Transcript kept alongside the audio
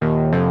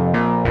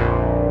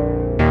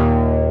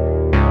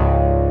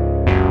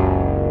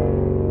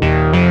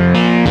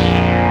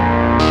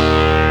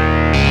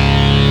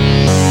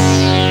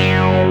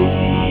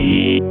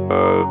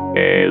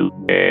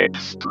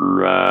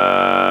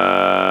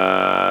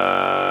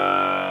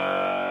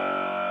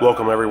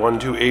Welcome, everyone,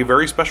 to a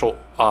very special,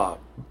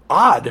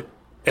 odd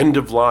end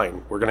of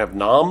line. We're going to have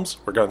Noms.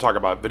 We're going to talk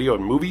about video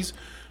and movies.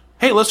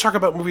 Hey, let's talk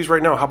about movies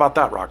right now. How about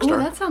that, Rockstar? Oh,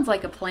 that sounds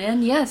like a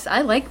plan. Yes,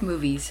 I like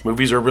movies.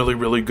 Movies are really,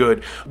 really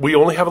good. We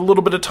only have a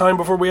little bit of time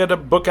before we had to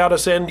book out of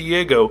San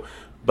Diego,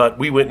 but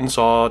we went and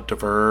saw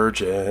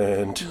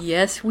Divergent.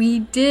 Yes, we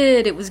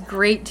did. It was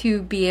great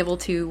to be able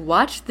to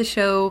watch the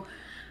show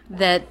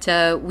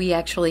that we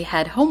actually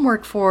had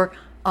homework for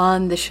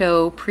on the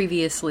show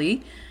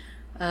previously.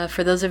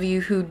 For those of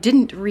you who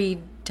didn't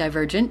read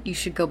Divergent, you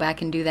should go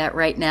back and do that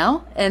right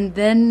now, and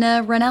then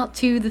run out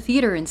to the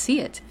theater and see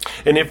it.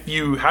 And if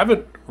you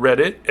haven't read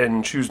it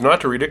and choose not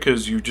to read it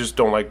because you just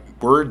don't like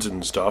words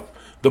and stuff,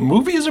 the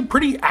movie is a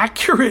pretty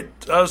accurate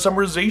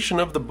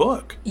summarization of the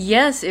book.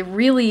 Yes, it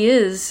really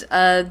is.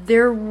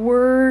 There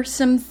were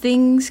some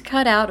things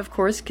cut out, of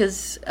course,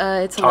 because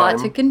it's a lot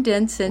to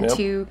condense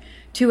into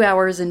 2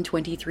 hours and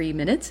 23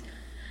 minutes.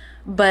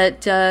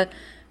 But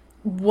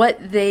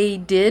what they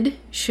did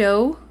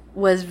show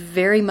was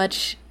very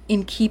much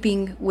in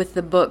keeping with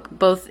the book,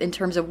 both in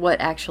terms of what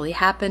actually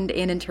happened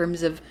and in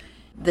terms of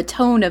the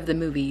tone of the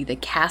movie. The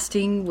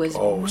casting was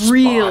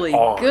really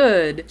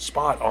good.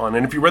 Spot on.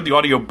 And if you read the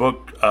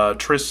audiobook,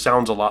 Triss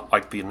sounds a lot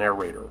like the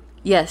narrator.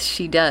 Yes,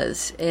 she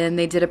does. And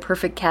they did a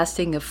perfect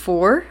casting of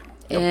 4.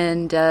 Yep.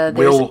 And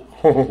Will,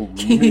 oh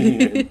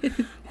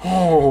man.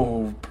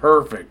 Oh,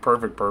 perfect.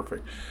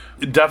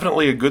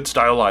 Definitely a good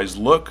stylized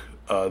look.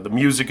 The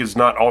music is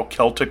not all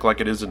Celtic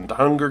like it is in The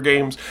Hunger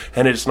Games,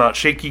 and it's not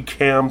shaky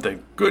cam,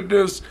 thank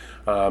goodness.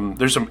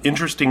 There's some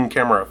interesting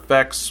camera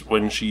effects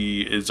when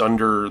she is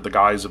under the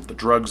guise of the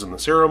drugs and the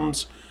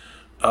serums.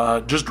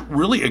 Just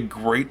really a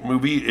great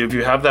movie. If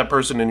you have that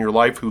person in your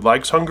life who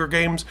likes Hunger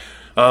Games,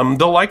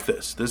 they'll like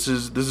this. This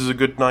is a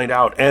good night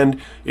out.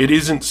 And it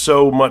isn't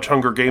so much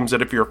Hunger Games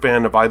that if you're a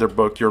fan of either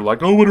book, you're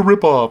like, oh, what a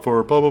ripoff,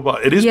 or blah, blah, blah.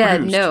 It is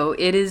produced. No,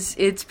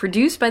 it's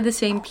produced by the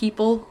same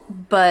people,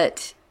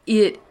 but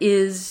it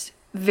is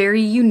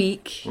very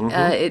unique.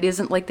 Mm-hmm. It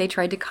isn't like they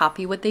tried to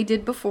copy what they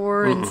did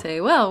before and say,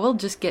 well, we'll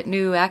just get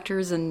new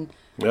actors and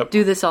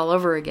do this all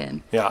over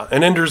again. Yeah,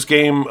 and Ender's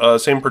Game,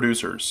 same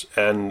producers.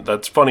 And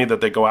that's funny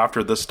that they go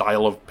after this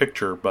style of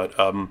picture, but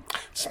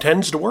it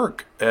tends to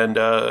work. And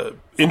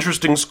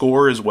interesting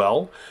score as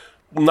well.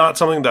 Not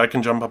something that I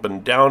can jump up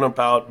and down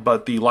about,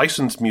 but the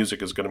licensed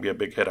music is going to be a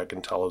big hit, I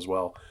can tell as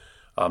well.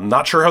 I'm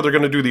not sure how they're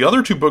going to do the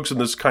other 2 books in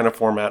this kind of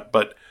format,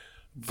 but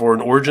for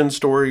an origin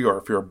story, or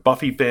if you're a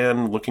Buffy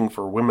fan looking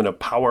for women of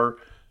power,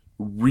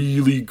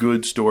 really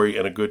good story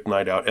and a good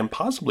night out, and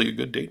possibly a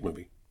good date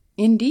movie.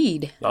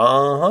 Indeed.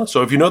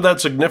 So if you know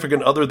that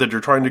significant other that you're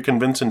trying to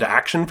convince into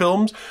action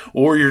films,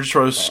 or you're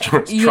trying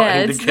to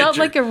it's not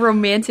like a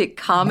romantic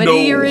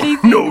comedy or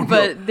anything,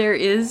 but there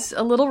is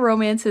a little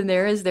romance in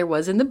there, as there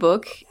was in the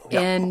book,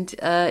 and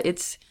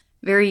it's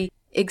very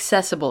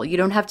accessible. You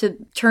don't have to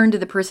turn to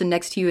the person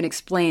next to you and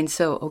explain,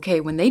 so,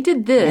 okay, when they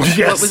did this,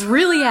 what was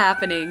really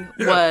happening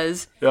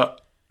was... Yeah.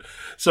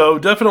 So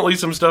definitely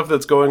some stuff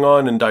that's going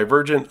on in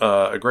Divergent,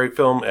 a great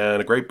film and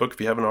a great book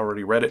if you haven't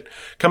already read it.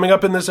 Coming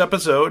up in this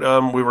episode,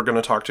 we were going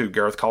to talk to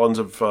Gareth Collins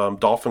of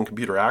Dolphin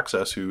Computer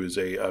Access, who is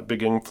a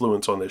big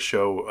influence on this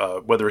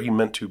show, whether he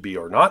meant to be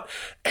or not.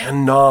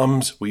 And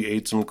Noms, we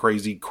ate some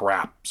crazy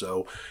crap.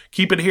 So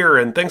keep it here,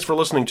 and thanks for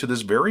listening to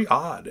this very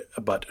odd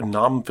but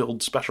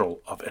nom-filled special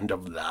of End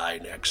of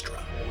Line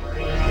Extra.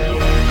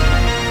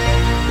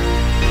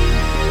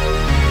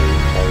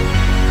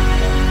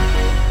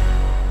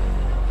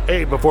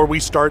 Hey, before we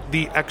start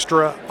the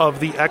extra of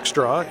the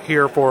extra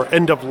here for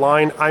End of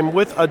Line, I'm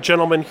with a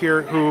gentleman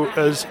here who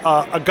is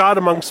a god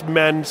amongst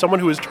men, someone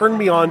who has turned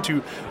me on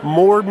to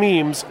more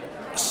memes.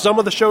 Some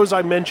of the shows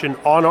I mentioned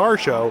on our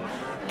show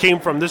came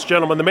from this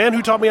gentleman, the man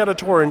who taught me how to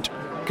torrent.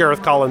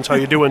 Gareth Collins, how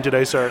you doing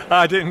today, sir?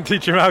 I didn't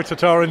teach him how to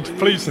torrent.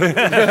 Please say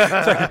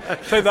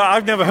that.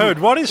 I've never heard.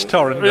 What is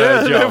torrent?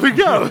 There we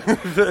go.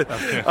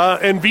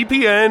 And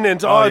VPN and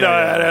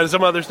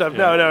some other stuff.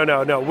 Yeah.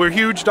 No. We're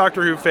huge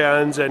Doctor Who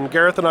fans, and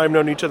Gareth and I have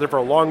known each other for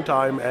a long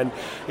time.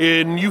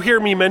 And you hear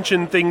me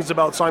mention things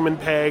about Simon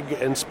Pegg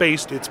and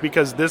Spaced, it's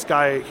because this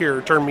guy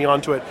here turned me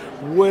onto it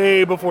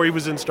way before he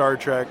was in Star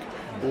Trek.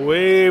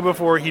 Way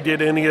before he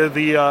did any of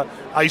the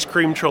Ice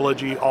Cream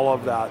trilogy, all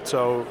of that.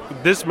 So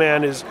this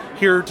man is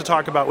here to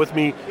talk about with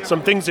me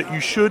some things that you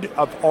should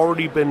have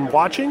already been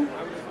watching,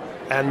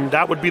 and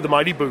that would be The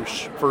Mighty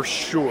Boosh, for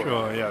sure.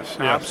 Sure, yes.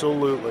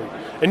 Absolutely.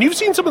 And you've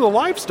seen some of the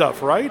live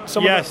stuff, right?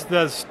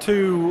 There's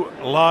 2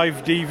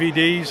 live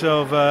DVDs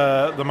of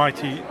the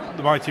Mighty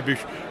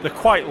Boosh. They're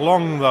quite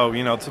long, though.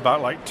 It's about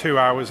like 2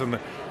 hours, and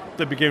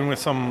they begin with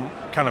some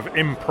kind of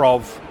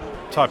improv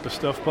type of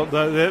stuff, but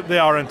they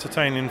are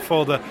entertaining.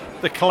 For the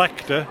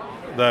collector,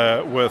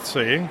 they're worth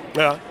seeing.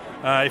 Yeah.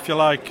 If you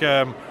like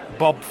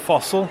Bob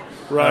Fossil,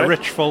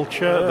 Rich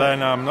Fulcher,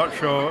 then I'm not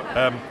sure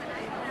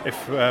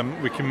if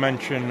we can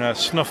mention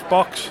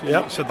Snuffbox.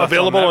 Yep. So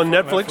available on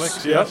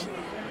Netflix. Yes.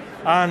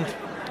 And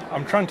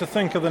I'm trying to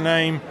think of the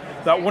name.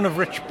 That one of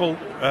Rich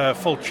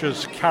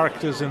Fulcher's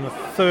characters in the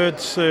 3rd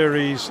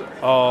series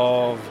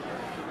of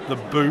The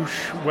Bush,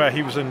 where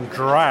he was in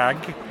drag.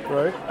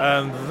 Right.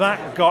 And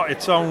that got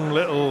its own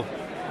little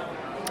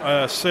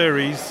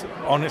series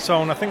on its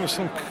own. I think it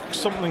was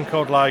something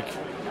called like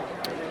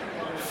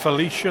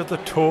Felicia the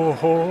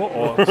Toho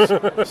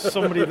or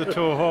somebody the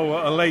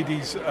Toho, a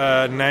lady's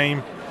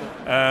name.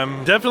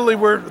 Definitely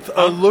worth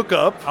a look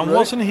up. And right?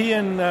 wasn't he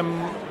in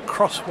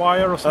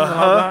Crosswire or something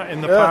like that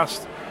in the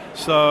past?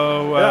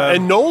 So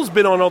and Noel's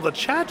been on all the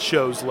chat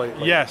shows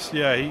lately. Yes,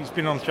 yeah, he's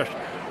been on the chat.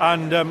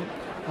 And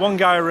one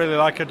guy I really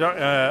like,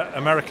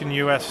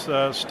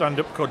 American-US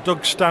stand-up called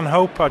Doug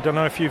Stanhope. I don't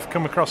know if you've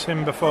come across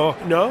him before.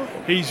 No?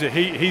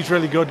 He's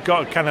really good,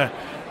 got a kind of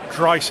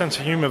dry sense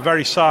of humour,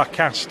 very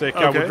sarcastic.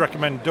 Okay. I would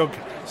recommend Doug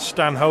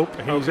Stanhope.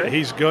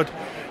 He's good.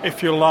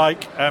 If you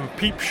like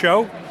Peep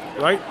Show,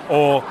 right,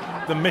 or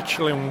the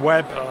Michelin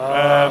Web.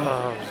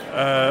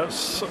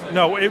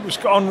 No, it was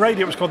on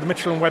radio. It was called the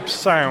Michelin Web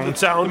Sound.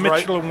 The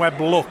Michelin Web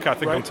Look, I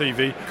think, on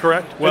TV.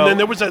 Correct. Well, and then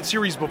there was that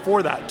series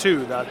before that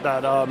too. That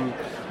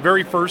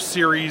very first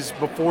series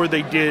before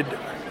they did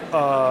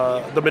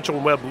the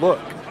Michelin Web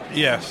Look.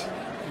 Yes.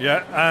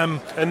 Yeah.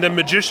 And then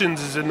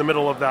Magicians is in the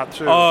middle of that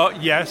too.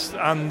 Yes,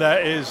 and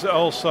there is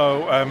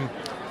also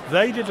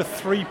they did a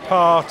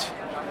 3-part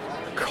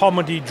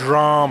comedy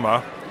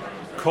drama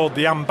called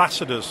The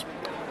Ambassadors,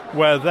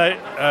 where they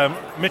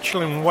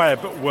Michelin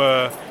Web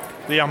were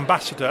the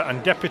ambassador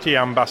and deputy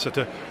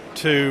ambassador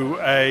to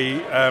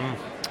a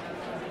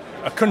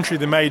country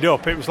they made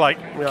up. It was like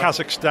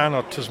Kazakhstan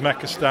or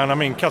Turkmenistan. I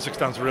mean,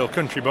 Kazakhstan's a real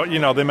country, but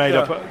they made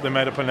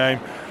up a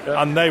name,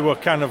 and they were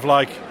kind of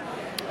like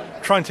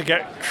trying to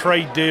get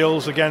trade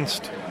deals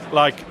against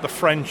like the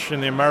French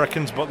and the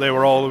Americans, but they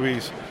were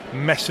always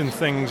messing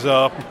things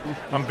up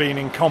and being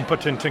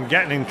incompetent and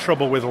getting in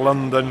trouble with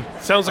London.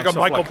 Sounds like a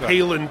Michael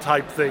Palin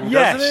type thing,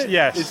 doesn't it?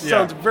 Yes, it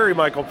sounds very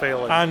Michael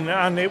Palin.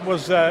 And it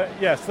was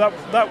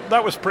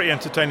that was pretty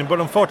entertaining.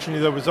 But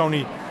unfortunately, there was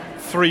only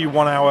 3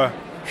 1-hour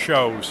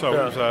shows. So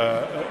it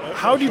was.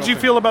 How did you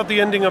feel about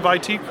the ending of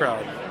IT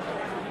Crowd?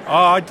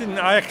 I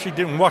actually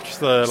didn't watch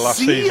the last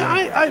season.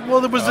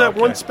 Well, there was that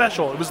one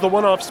special. It was the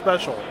one-off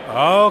special.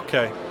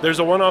 Okay. There's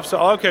a one-off.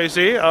 Okay,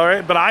 see, all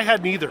right, but I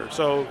hadn't either.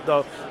 So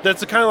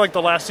that's kind of like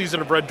the last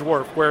season of Red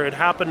Dwarf, where it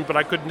happened, but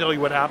I couldn't tell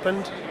you what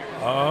happened.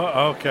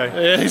 Oh,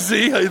 okay.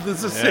 See,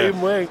 it's the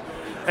same way.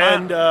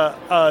 And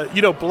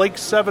Blake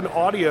 7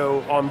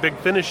 Audio on Big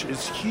Finish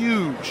is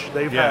huge.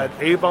 They've had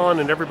Avon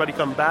and everybody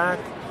come back.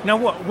 Now,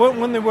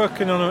 when they're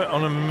working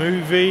on a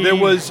movie, there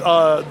was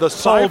the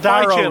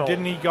Sci-Fi Channel.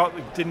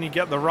 Didn't he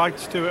get the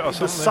rights to it or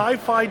something? The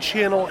Sci-Fi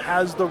Channel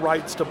has the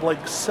rights to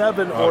Blake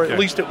 7, or at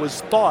least it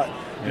was thought.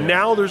 Yeah.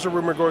 Now there's a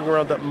rumor going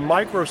around that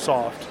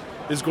Microsoft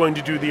is going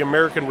to do the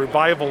American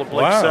revival of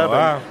Blake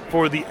 7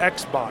 for the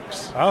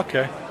Xbox.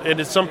 Okay. And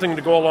it's something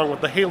to go along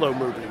with the Halo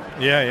movie.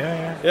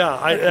 Yeah.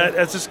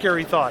 That's a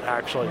scary thought,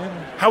 actually.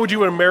 Yeah. How would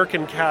you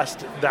American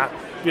cast that,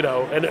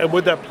 and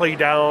would that play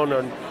down,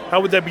 and how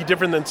would that be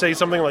different than, say,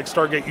 something like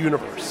Stargate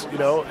Universe?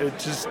 It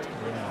just,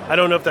 I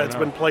don't know if that's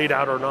been played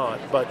out or not,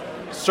 but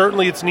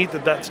certainly it's neat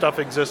that stuff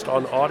exists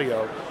on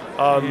audio.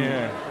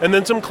 And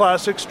then some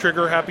classics,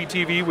 Trigger Happy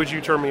TV, which you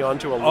turned me on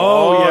to a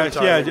long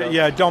time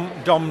ago.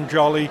 Dom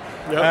Jolly.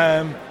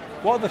 Yep.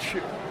 What other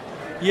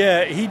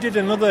he did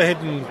another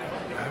hidden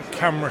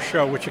camera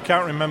show, which I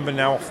can't remember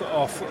now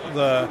off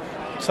the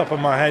top of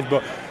my head,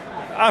 but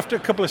after a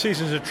couple of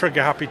seasons of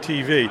Trigger Happy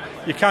TV,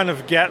 you kind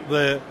of get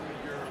the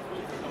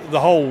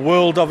whole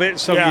world of it,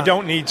 so you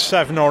don't need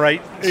 7 or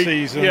 8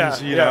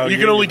 seasons. You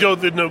can only go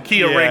the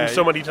Nokia ring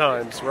so many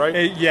times, right?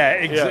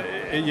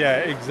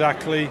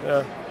 Exactly.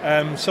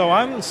 Yeah. So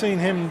I haven't seen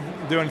him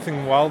do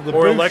anything wild.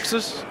 Or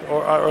Alexis,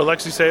 or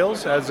Alexi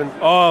Sales, as in...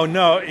 Oh,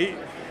 no.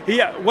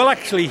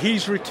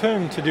 He's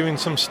returned to doing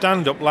some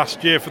stand-up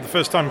last year for the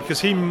first time, because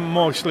he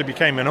mostly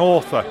became an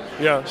author.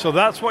 Yeah. So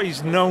that's what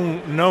he's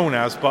known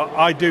as, but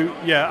I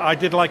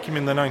did like him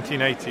in the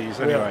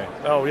 1980s anyway.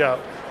 Yeah. Oh, yeah.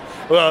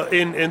 Well,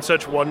 in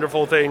such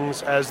wonderful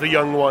things as The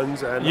Young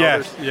Ones and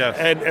others. Yes.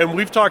 And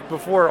we've talked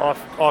before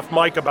off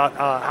mic about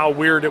how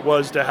weird it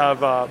was to have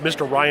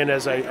Mr. Ryan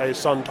as a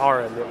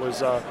Sontaran. It was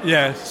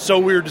so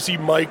weird to see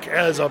Mike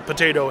as a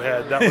potato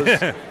head.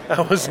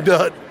 That was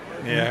not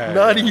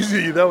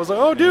easy. That was like,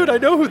 oh, dude, I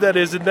know who that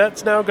is, and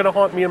that's now going to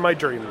haunt me in my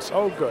dreams.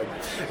 Oh, good.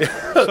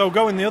 So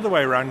going the other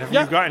way around, have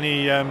you got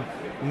any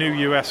new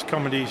US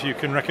comedies you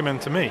can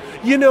recommend to me?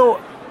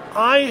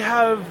 I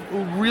have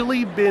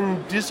really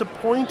been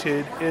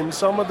disappointed in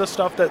some of the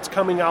stuff that's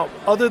coming out,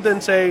 other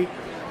than, say,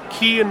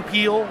 Key and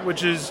Peele,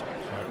 which is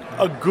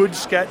a good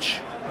sketch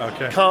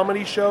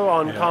comedy show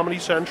on Comedy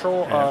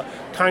Central,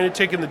 kind of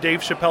taking the Dave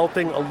Chappelle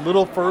thing a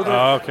little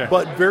further,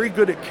 but very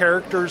good at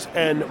characters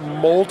and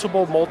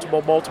multiple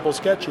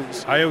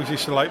sketches. I always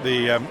used to like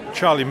the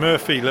Charlie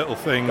Murphy little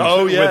things.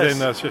 Oh, yes.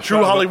 Within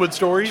True Hollywood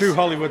Stories. True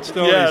Hollywood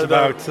Stories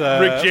about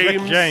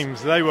Rick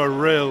James. They were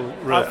real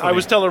I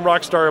was telling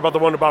Rockstar about the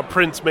one about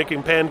Prince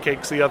making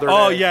pancakes the other day.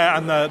 Oh, yeah,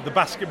 and the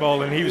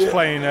basketball, and he was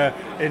playing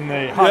in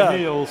the high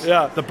heels.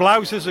 Yeah. The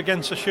blouses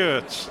against the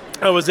shirts.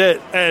 That was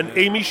it. And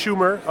Amy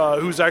Schumer,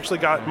 who's actually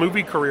got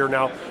movie career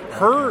now,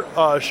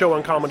 her show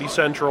on Comedy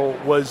Central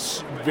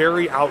was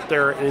very out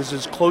there and is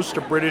as close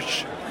to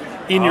British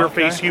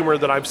in-your-face humor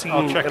that I've seen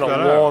in a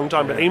long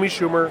time. But Amy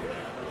Schumer,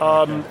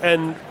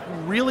 and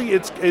really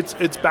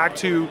it's back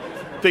to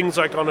things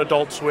like on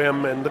Adult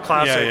Swim and the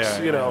classics,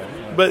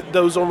 but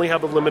those only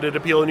have a limited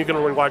appeal, and you can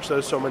only watch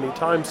those so many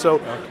times. So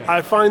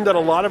I find that a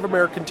lot of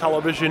American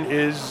television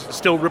is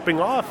still ripping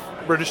off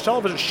British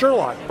television.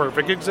 Sherlock,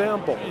 perfect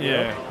example.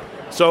 Yeah.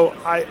 So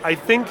I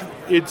think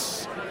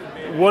it's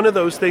one of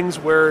those things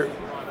where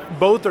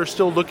both are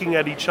still looking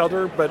at each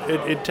other, but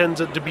it tends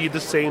to be the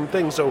same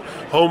thing. So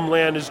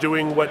Homeland is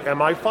doing what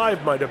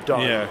MI5 might have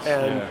done. Yes,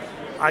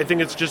 I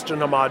think it's just an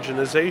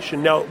homogenization.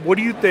 Now, what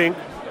do you think,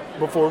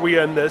 before we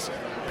end this,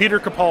 Peter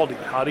Capaldi,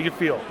 how do you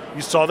feel?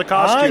 You saw the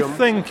costume.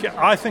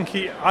 I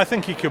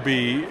think he could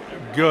be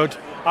good.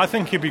 I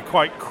think he'd be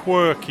quite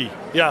quirky.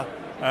 Yeah.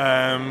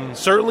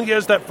 Certainly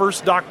has that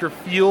first Doctor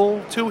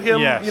feel to him,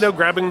 yes.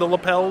 Grabbing the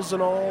lapels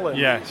and all. And,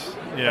 yes.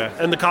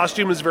 And the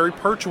costume is very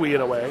Pertwee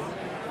in a way.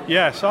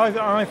 Yes,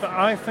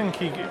 I think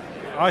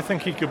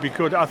he could be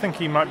good. I think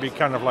he might be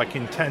kind of like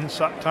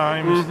intense at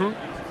times.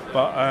 Mm-hmm.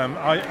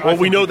 But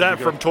we know that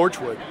from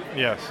Torchwood.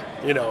 Yes.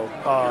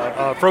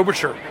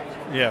 Frobisher.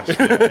 Yes.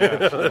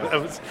 That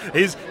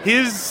was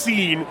his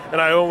scene, and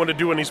I don't want to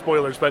do any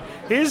spoilers, but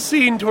his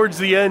scene towards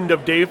the end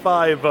of Day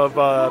 5 of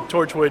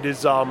Torchwood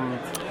is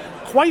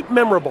quite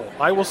memorable.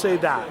 I will say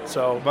that.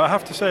 So, but I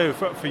have to say,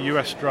 for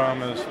US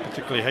dramas,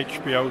 particularly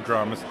HBO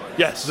dramas,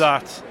 yes,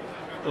 that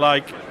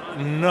like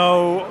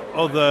no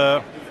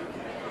other,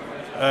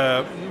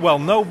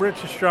 no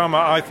British drama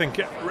I think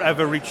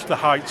ever reached the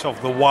heights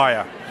of The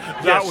Wire.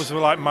 That was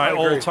like my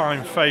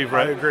all-time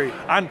favourite. I agree.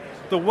 And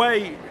the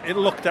way it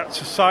looked at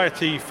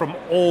society from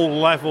all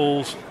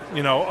levels,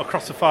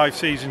 across the 5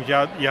 seasons, you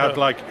had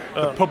like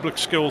the public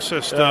school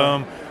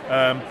system,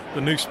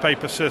 the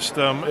newspaper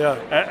system,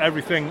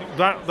 everything.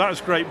 That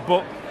is great.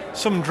 But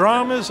some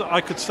dramas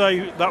I could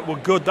say that were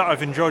good that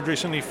I've enjoyed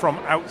recently from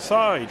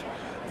outside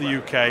the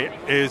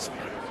UK is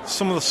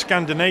some of the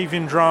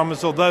Scandinavian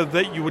dramas, although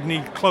you would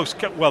need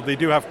they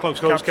do have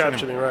closed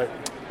captioning,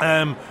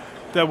 right?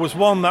 There was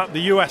one that the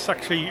US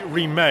actually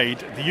remade.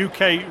 The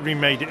UK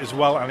remade it as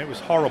well, and it was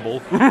horrible,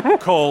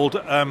 called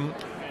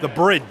The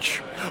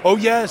Bridge. Oh,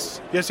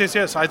 yes.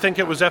 I think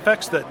it was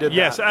FX that did that.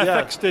 Yes,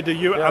 FX did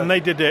and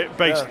they did it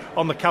based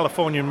on the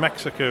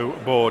California-Mexico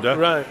border.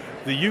 Right.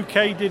 The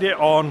UK did it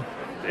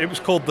it was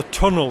called The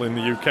Tunnel in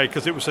the UK,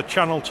 because it was a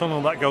channel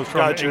tunnel that goes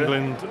from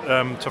England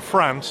to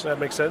France. That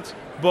makes sense.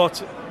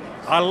 But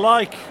I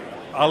like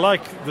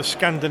the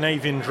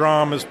Scandinavian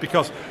dramas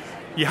because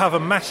you have a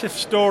massive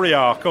story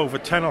arc over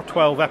 10 or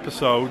 12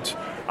 episodes,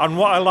 and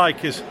what I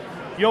like is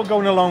you're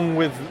going along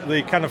with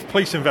the kind of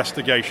police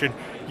investigation.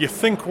 You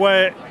think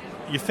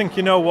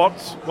you know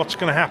what's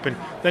going to happen,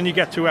 then you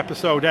get to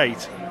episode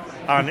 8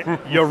 and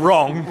you're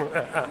wrong,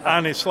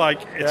 and it's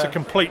a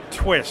complete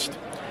twist.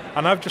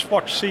 And I've just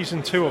watched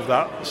season 2 of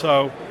that.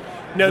 So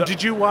now,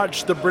 did you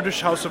watch the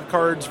British House of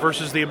Cards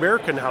versus the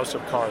American House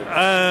of Cards?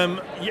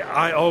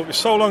 It was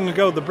so long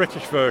ago, the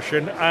British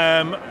version.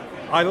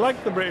 I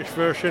like the British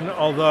version,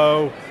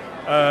 although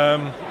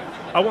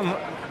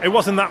it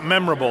wasn't that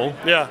memorable.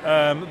 Yeah.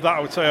 That I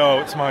would say,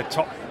 it's my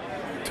top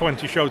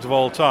 20 shows of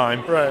all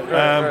time.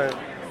 Right.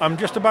 I'm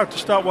just about to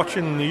start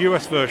watching the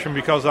US version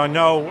because I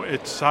know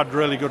it's had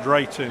really good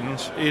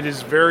ratings. It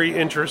is very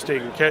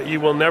interesting.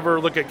 You will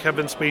never look at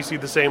Kevin Spacey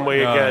the same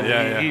way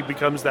again. He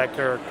becomes that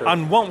character.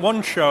 And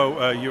one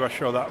show, US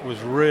show that was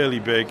really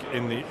big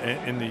in the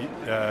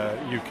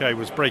UK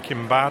was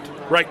Breaking Bad.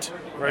 Right.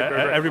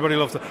 Everybody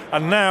loves it.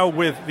 And now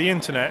with the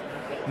internet,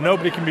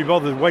 nobody can be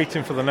bothered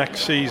waiting for the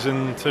next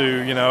season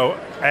to,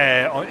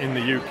 air in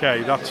the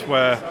UK. That's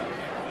where...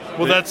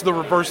 Well, that's the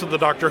reverse of the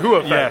Doctor Who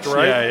effect,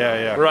 right?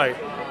 Yeah. Right.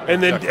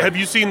 And then, have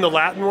you seen the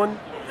Latin one?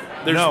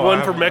 There's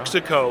one for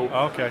Mexico.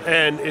 Okay.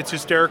 And it's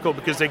hysterical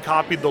because they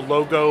copied the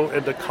logo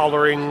and the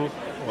coloring.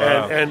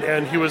 Wow.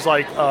 And he was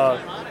like...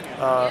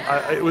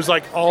 it was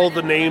like all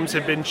the names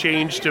had been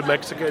changed to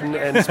Mexican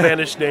and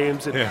Spanish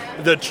names, and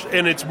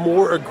and it's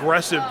more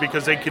aggressive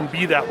because they can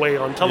be that way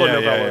on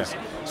telenovelas.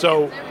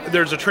 So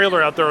there's a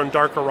trailer out there on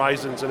Dark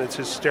Horizons, and it's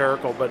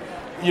hysterical. But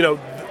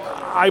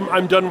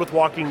I'm done with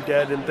Walking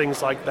Dead and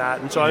things like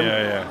that, and so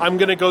I'm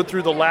going to go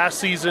through the last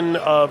season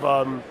of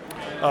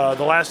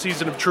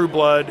True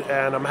Blood,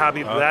 and I'm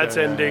happy that's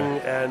ending.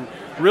 And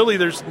really,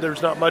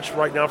 there's not much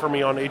right now for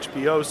me on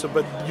HBO. So,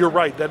 but you're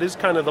right, that is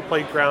kind of the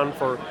playground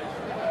for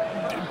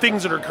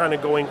things that are kind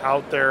of going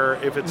out there.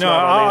 If it's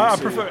not on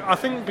AMC. I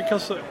think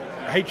because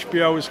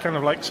HBO is kind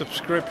of like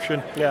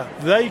subscription. Yeah,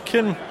 they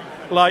can.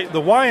 Like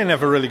The Wire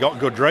never really got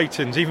good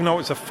ratings, even though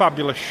it's a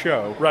fabulous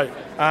show. Right.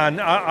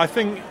 And I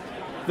think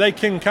they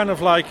can kind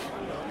of like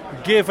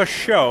give a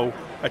show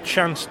a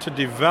chance to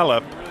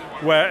develop,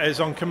 whereas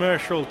on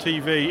commercial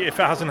TV, if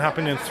it hasn't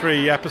happened in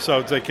 3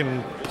 episodes, they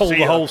can pull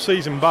the whole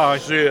season by.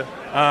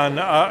 And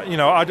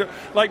I don't,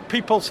 like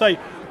people say,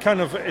 kind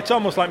of, it's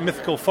almost like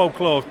mythical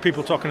folklore of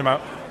people talking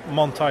about,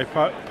 Monty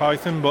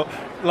Python, but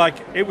like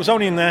it was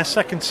only in their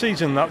second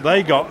season that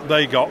they got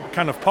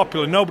kind of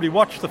popular. Nobody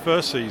watched the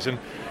first season,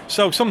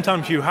 so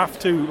sometimes you have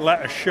to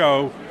let a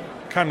show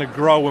kind of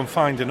grow and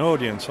find an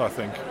audience, I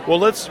think. Well,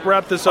 let's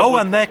wrap this up. Oh,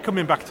 and they're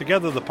coming back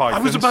together, the Pythons.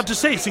 I was about to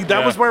say,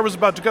 that was where I was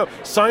about to go.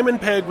 Simon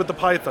Pegg with the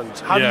Pythons.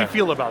 How do you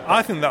feel about that?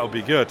 I think that would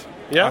be good.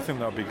 Yeah? I think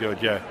that would be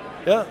good, yeah.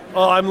 Yeah,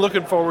 well, I'm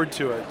looking forward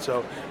to it.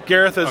 So,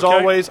 Gareth, as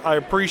always, I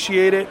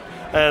appreciate it,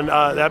 and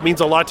that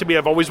means a lot to me.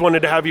 I've always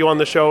wanted to have you on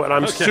the show, and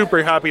I'm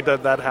super happy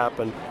that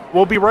happened.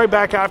 We'll be right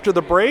back after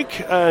the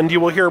break, and you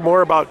will hear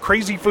more about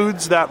crazy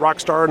foods that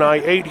Rockstar and I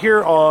ate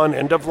here on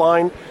End of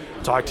Line.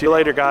 Talk to you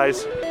later,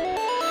 guys.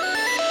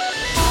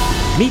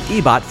 Meet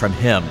eBot from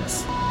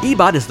Hims.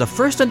 eBot is the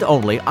first and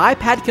only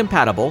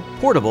iPad-compatible,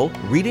 portable,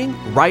 reading,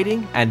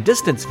 writing, and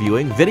distance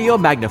viewing video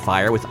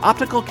magnifier with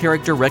optical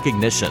character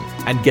recognition.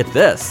 And get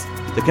this,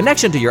 the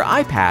connection to your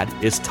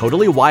iPad is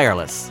totally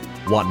wireless.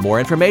 Want more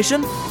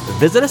information?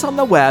 Visit us on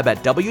the web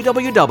at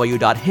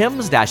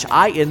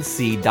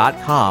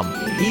www.hims-inc.com.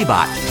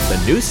 eBot,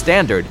 the new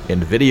standard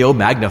in video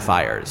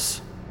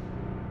magnifiers.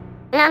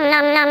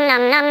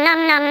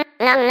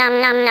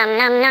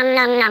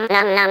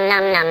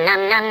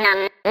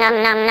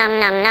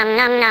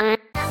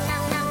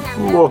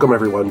 Welcome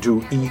everyone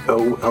to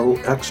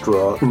EOL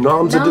Extra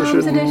Noms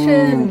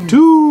Edition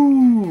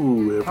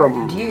 2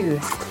 from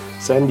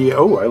San Diego.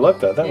 Oh, I like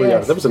that. That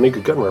was a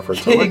Naked Gun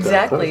reference. I like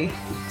exactly.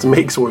 That. It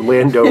makes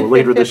Orlando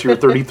later this year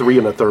 33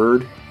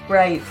 1/3.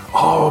 Right.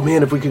 Oh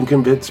man, if we can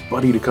convince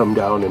Buddy to come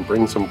down and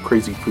bring some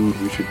crazy food,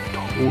 we should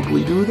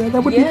totally do that.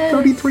 That would be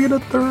 33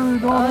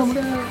 1/3. Awesome.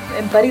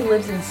 And Buddy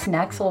lives in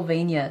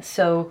Snacksylvania,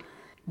 so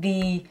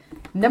the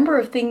number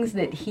of things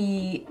that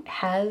he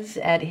has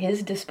at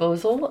his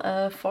disposal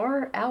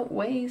far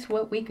outweighs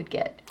what we could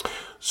get.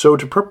 So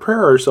to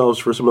prepare ourselves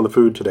for some of the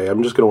food today,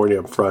 I'm just going to warn you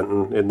up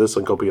front, and this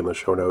link will be in the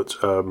show notes.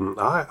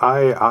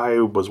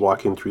 I was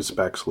walking through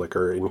Specs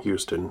Liquor in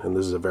Houston, and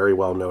this is a very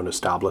well-known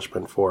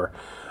establishment for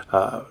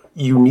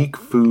unique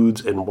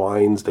foods and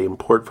wines they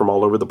import from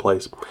all over the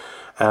place.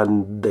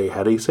 And they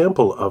had a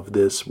sample of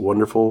this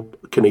wonderful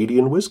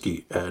Canadian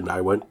whiskey. And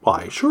I went,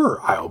 why, sure,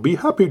 I'll be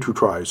happy to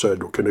try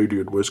said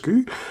Canadian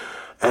whiskey.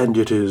 And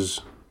it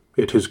is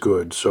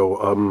good.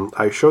 So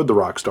I showed the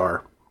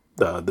Rockstar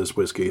this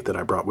whiskey that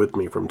I brought with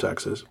me from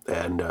Texas.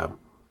 And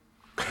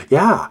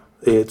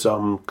it's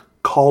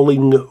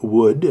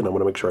Collingwood. And I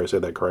want to make sure I say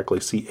that correctly.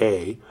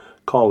 C-A,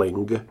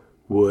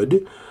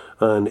 Collingwood.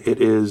 And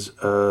it is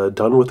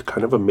done with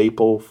kind of a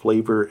maple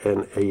flavor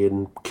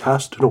and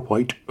cast in a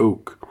white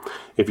oak,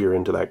 if you're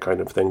into that kind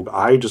of thing. But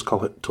I just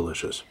call it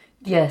delicious.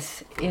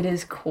 Yes, it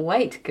is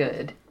quite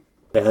good.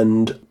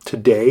 And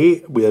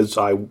today, as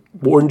I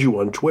warned you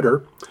on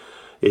Twitter,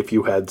 if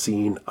you had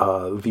seen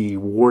the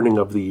warning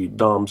of the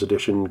Noms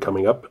edition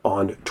coming up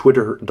on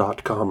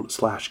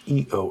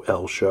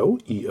twitter.com/EOL show,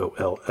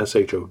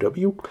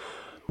 EOLSHOW,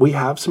 we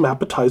have some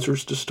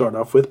appetizers to start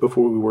off with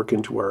before we work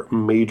into our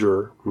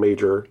major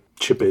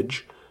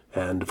chippage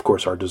and, of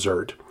course, our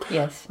dessert.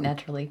 Yes,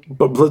 naturally.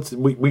 But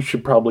we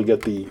should probably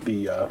get the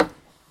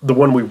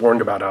one we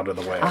warned about out of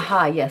the way.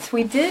 Aha, yes.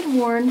 We did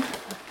warn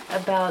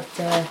about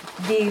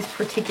these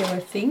particular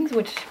things,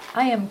 which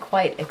I am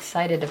quite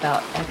excited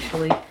about,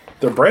 actually.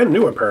 They're brand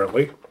new,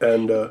 apparently.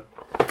 And,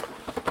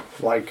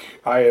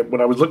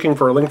 when I was looking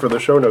for a link for the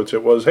show notes,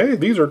 it was, hey,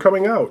 these are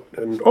coming out.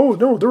 And, oh,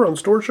 no, they're on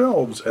store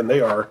shelves. And they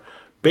are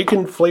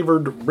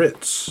bacon-flavored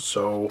Ritz,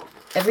 so...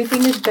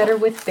 Everything is better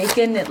with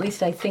bacon, at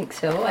least I think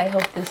so. I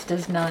hope this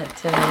does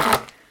not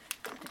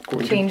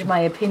change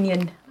my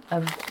opinion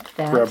of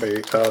that. Grab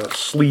a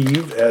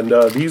sleeve, and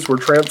these were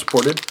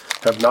transported,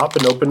 have not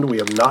been opened, we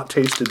have not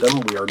tasted them,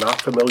 we are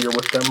not familiar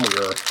with them, we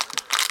are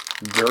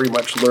very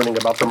much learning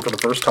about them for the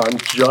first time,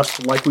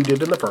 just like we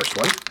did in the first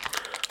one.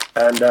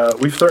 And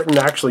we've threatened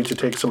actually to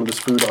take some of this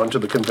food onto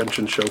the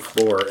convention show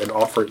floor and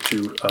offer it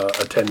to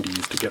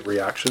attendees to get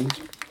reactions.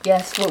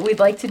 Yes, what we'd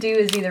like to do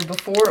is either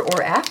before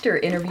or after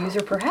interviews,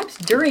 or perhaps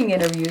during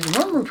interviews.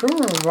 What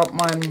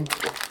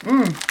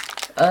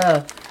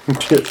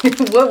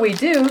we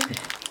do,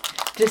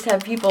 just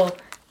have people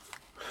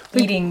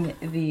eating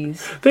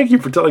these. Thank you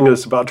for telling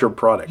us about your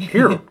product.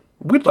 Here,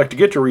 we'd like to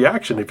get your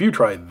reaction if you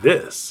try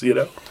this,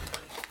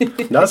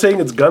 Not saying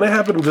it's going to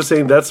happen, I'm just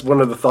saying that's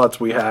one of the thoughts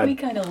we had. We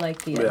kind of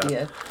like the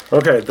idea.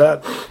 Okay,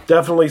 that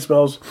definitely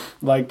smells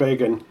like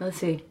bacon. Let's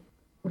see.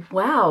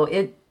 Wow,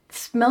 it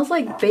smells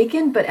like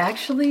bacon, but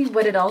actually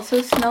what it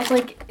also smells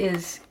like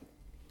is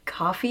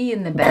coffee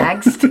in the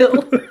bag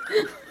still.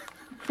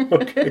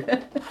 Okay.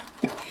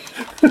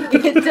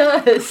 It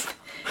does.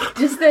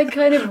 Just that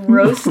kind of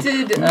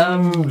roasted...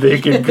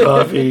 bacon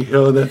coffee.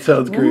 Oh, that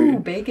sounds great. Ooh,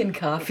 bacon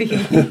coffee.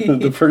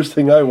 The first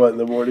thing I want in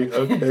the morning.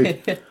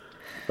 Okay.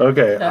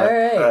 Okay. All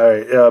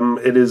right.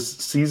 It is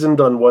seasoned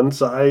on one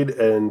side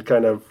and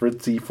kind of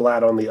Ritzy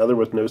flat on the other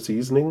with no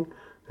seasoning.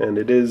 And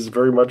it is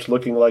very much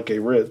looking like a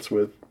Ritz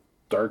with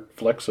dark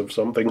flecks of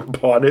something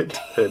upon it.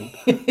 And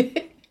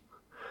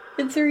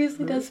it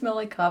seriously does smell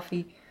like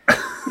coffee.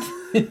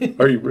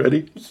 Are you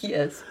ready?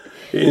 Yes.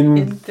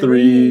 In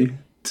 3,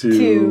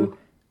 2...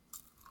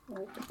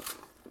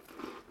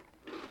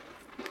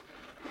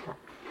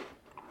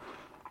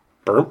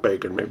 burnt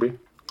bacon, maybe.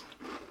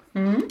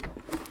 Hmm?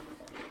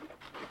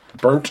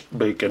 Burnt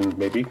bacon,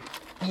 maybe.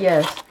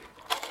 Yes.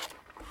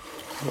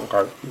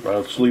 Okay.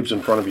 It leaves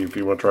in front of you if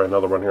you want to try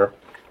another one here.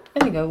 I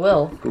think I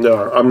will.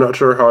 No, I'm not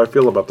sure how I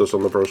feel about this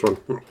on the first one.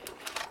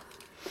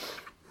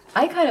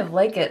 I kind of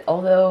like it,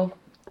 although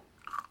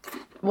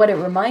what it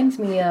reminds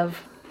me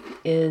of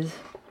is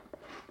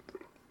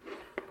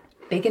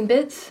bacon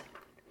bits.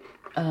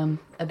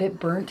 A bit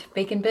burnt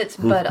bacon bits,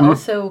 but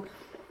also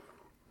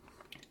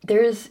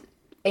there's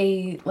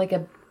a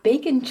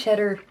bacon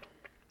cheddar.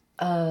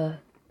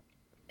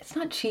 It's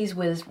not Cheese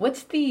Whiz.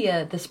 What's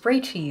the spray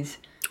cheese?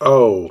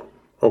 Oh,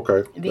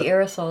 okay. The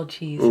aerosol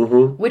cheese,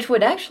 which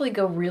would actually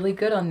go really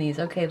good on these.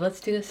 Okay, let's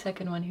do a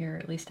second one here.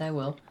 At least I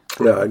will.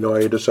 Yeah, I know.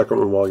 I ate a second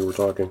one while you were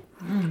talking,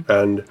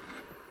 and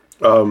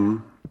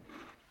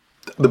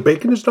the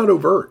bacon is not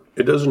overt.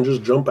 It doesn't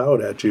just jump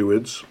out at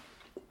you.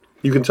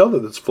 You can tell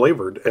that it's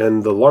flavored,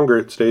 and the longer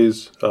it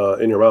stays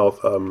in your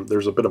mouth,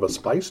 there's a bit of a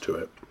spice to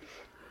it.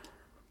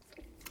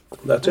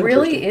 That's interesting.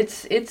 Really,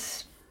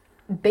 it's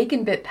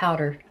bacon bit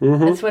powder.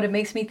 That's what it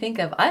makes me think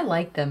of. I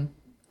like them.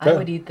 I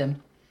would eat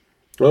them.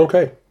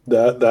 Okay,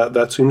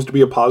 that seems to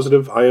be a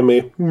positive. I am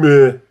a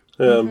meh.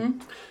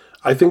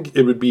 I think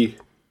it would be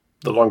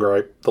the longer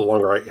I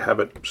have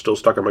it still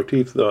stuck in my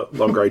teeth, the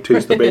longer I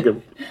taste the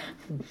bacon.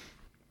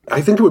 I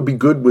think it would be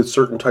good with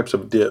certain types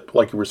of dip,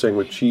 like you were saying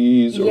with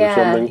cheese or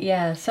something.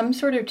 Yeah, some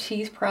sort of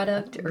cheese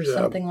product or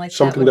something like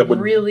something that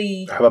would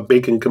really have a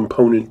bacon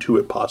component to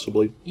it,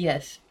 possibly.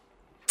 Yes.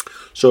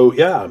 So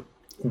yeah,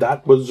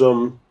 that was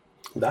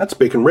that's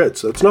Bacon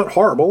Ritz. That's not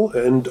horrible,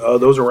 and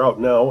those are out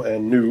now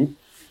and new.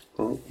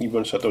 You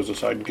want to set those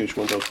aside in case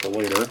you want those for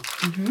later.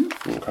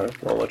 Okay,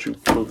 I'll let you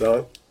move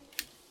that.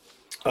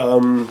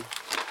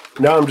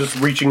 Now I'm just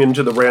reaching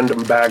into the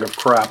random bag of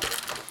crap.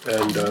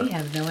 And we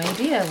have no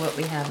idea what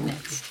we have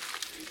next.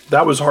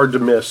 That was hard to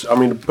miss. I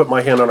mean, to put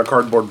my hand on a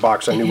cardboard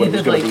box, I knew what it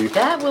was going to be.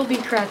 That will be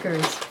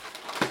crackers.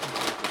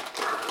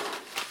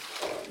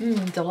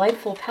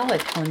 Delightful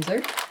palate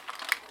cleanser.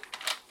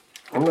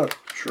 I'm not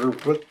sure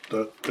what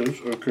that is.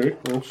 Okay,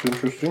 that's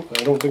interesting.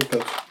 I don't think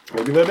that's...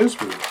 Maybe that is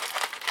food.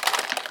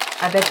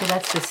 I bet you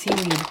that's the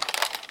seaweed.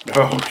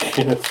 Oh,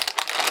 yes.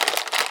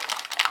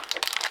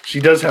 She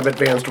does have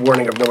advanced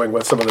warning of knowing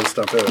what some of this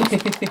stuff is.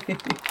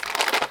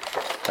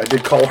 I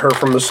did call her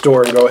from the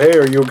store and go, hey,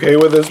 are you okay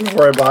with this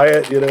before I buy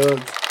it? You know?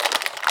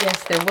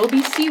 Yes, there will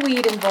be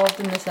seaweed involved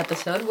in this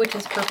episode, which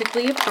is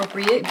perfectly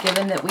appropriate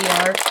given that we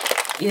are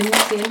in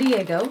San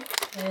Diego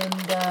and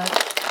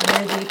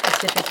near the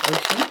Pacific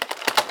Ocean.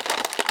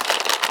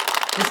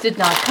 This did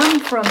not come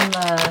from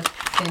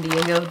San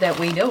Diego that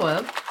we know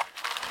of.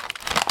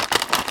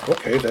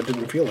 Okay, that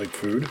didn't feel like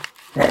food.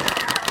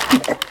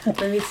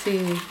 Let me see.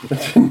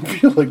 That didn't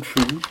feel like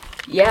food.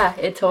 Yeah,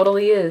 it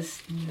totally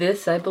is.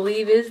 This, I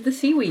believe, is the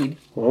seaweed.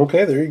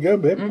 Okay, there you go,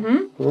 babe.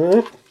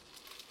 All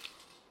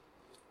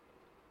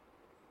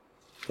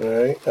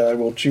right, I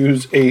will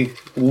choose a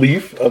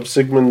leaf of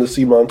Sigmund the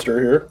Sea Monster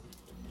here.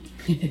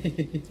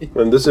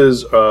 And this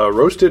is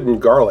roasted in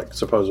garlic,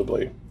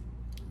 supposedly.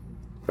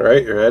 All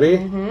right, you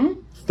ready?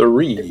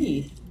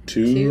 3,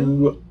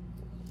 2...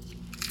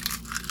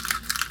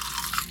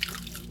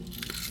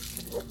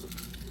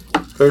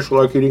 Tastes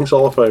like eating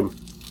cellophane.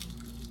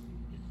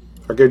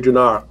 I kid you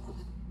not.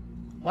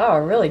 Wow, it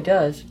really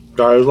does.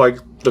 That is like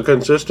the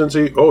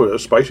consistency. Oh,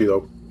 it's spicy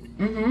though.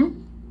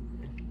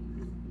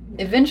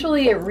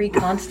 Eventually it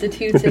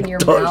reconstitutes in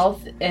your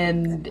mouth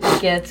and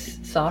it gets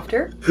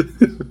softer.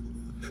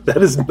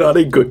 That is not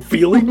a good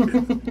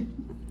feeling.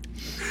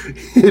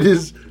 It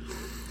is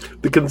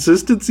the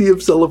consistency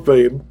of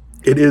cellophane.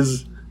 It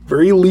is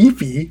very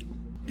leafy.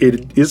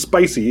 It is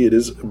spicy. It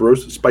is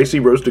spicy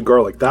roasted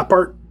garlic. That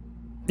part,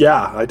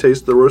 yeah, I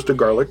taste the roasted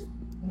garlic.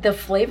 The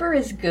flavor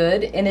is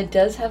good, and it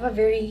does have a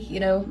very,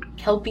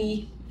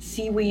 kelpy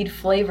seaweed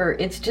flavor.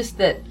 It's just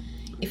that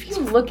if you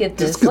look at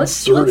this, let's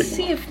see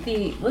if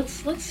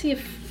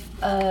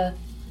I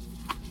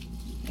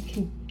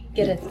can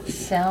get a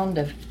sound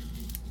of.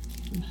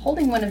 I'm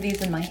holding one of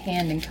these in my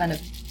hand and kind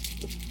of.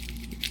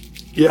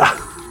 Yeah.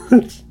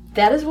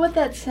 That is what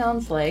that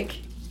sounds like.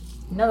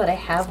 Now that I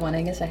have one,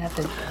 I guess I have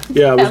to.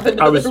 Yeah, have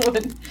another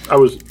one. I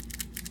was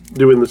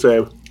doing the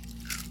same.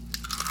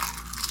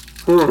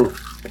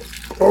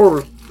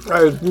 Oh,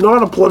 that is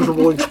not a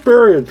pleasurable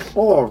experience.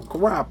 Oh,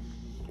 crap.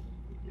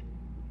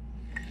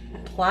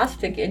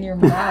 Plastic in your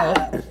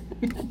mouth.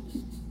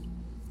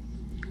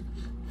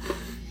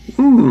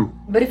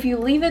 But if you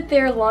leave it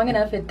there long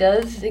enough, it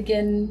does,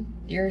 again,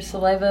 your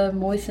saliva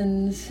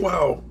moistens.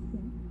 Wow.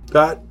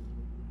 That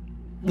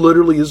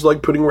literally is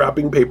like putting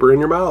wrapping paper in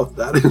your mouth.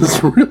 That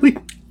is really...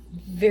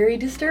 Very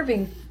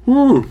disturbing.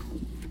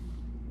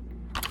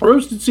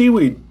 Roasted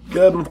seaweed.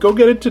 Go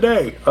get it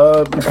today.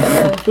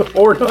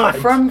 Or not.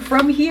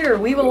 From here,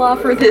 we will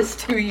offer this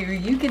to you.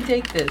 You can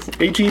take this.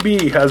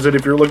 HEB has it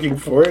if you're looking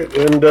for it.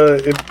 And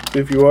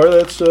if you are,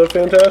 that's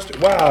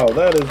fantastic. Wow,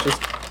 that is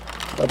just...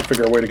 I'll have to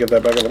figure a way to get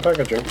that back in the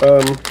packaging.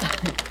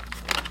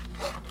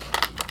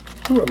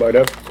 I might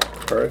have.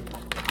 All right.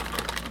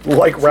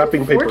 like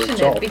wrapping paper Fortunate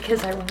itself.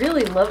 because I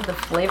really love the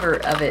flavor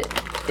of it.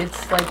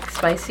 It's like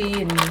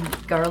spicy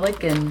and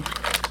garlic and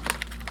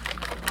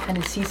kind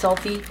of sea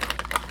salty,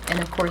 and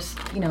of course,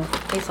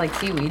 tastes like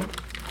seaweed.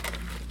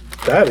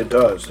 That it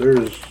does.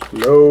 There's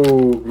no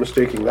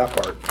mistaking that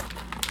part.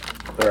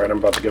 All right, I'm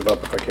about to give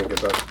up if I can't get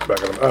that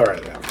back on. All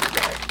right, yeah.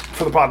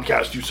 For the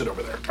podcast, you sit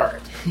over there. All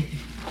right.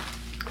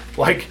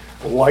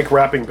 Like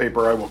wrapping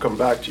paper, I will come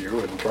back to you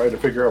and try to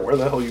figure out where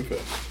the hell you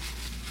fit.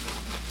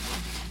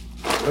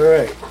 All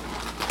right.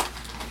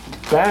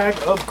 Bag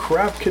of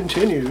crap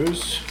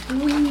continues.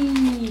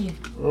 Whee!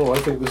 Oh, I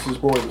think this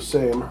is more the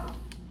same.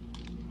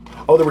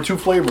 Oh, there were 2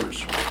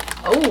 flavors.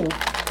 Oh.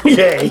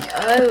 Yay!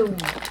 Oh,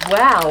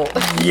 wow.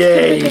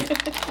 Yay!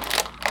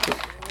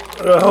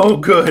 Oh,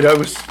 good. I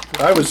was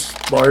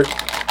smart.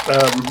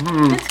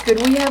 It's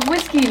good we have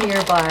whiskey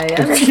nearby.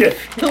 I'm Yeah.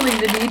 feeling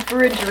the need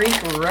for a drink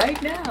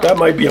right now. That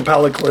might be a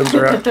palate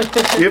cleanser.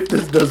 If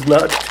this does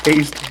not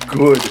taste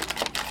good.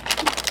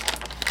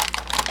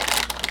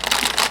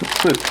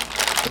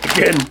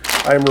 Again,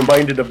 I am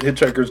reminded of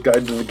Hitchhiker's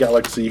Guide to the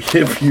Galaxy.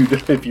 If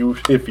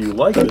you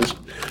like this,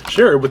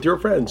 share it with your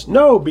friends.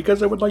 No,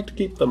 because I would like to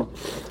keep them.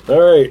 All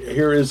right,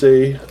 here is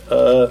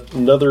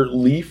another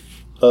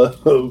leaf.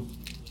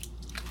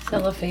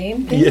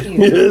 Cellophane, thank you.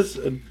 Yes.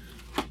 I'm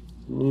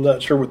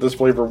not sure what this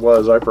flavor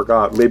was. I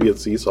forgot. Maybe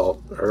it's sea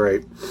salt. All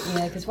right.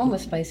 Yeah, because one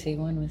was spicy,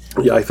 one was...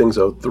 Yeah, I think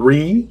so.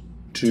 3,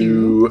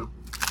 2.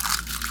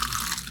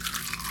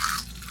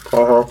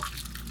 Uh-huh.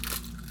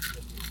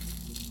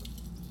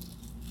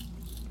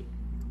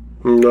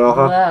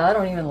 Uh-huh. Wow, I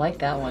don't even like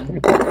that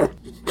one.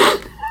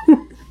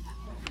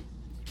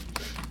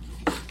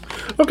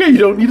 Okay, you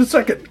don't need a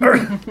second. All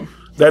right.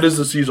 That is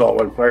the sea salt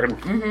one. I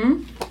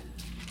can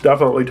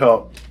definitely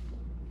tell.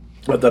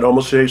 But that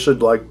almost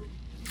tasted like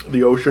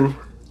the ocean,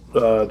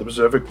 the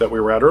Pacific that we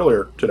were at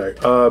earlier today.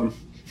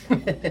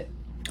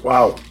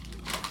 Wow.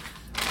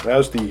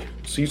 That's the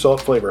sea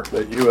salt flavor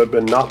that you have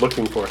been not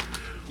looking for.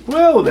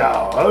 Well,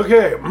 now,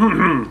 okay.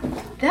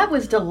 That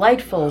was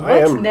delightful.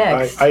 What's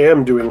next? I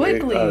am doing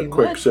Quickly, a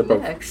quick what's sip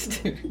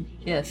next?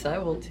 Yes, I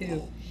will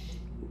too.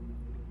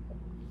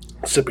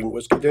 of sipping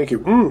whiskey. Thank you.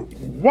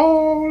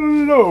 Well,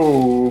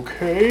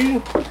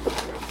 okay.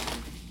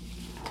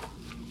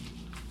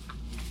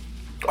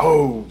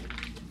 Oh,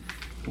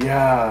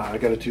 yeah, I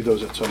gotta do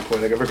those at some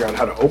point. I gotta figure out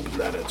how to open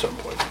that at some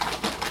point.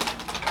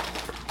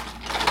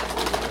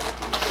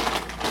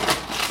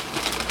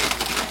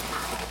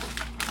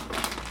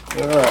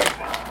 Alright,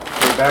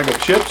 a bag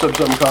of chips of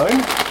some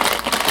kind.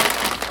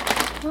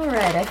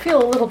 Alright, I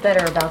feel a little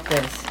better about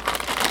this.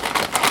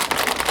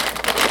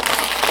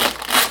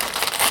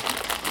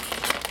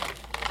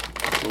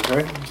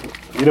 Okay.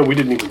 We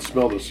didn't even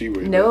smell the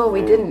seaweed. No,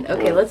 we didn't.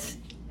 Okay, let's...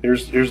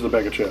 Here's the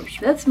bag of chips.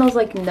 That smells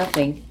like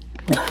nothing.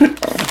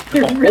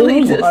 It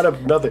really A does. lot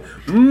of nothing.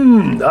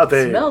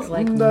 Nothing. Smells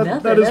like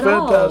nothing That is at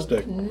all.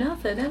 fantastic.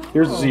 Nothing at all.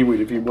 Here's the seaweed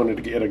if you wanted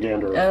to get a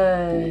gander.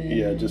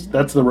 Yeah,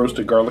 that's the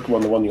roasted garlic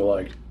one, the one you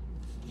liked.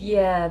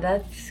 Yeah,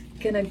 that's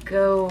gonna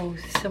go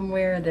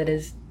somewhere that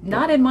is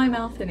not in my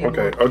mouth anymore.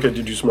 Okay.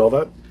 Did you smell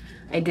that?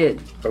 I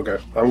did. Okay.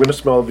 I'm gonna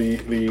smell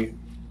the.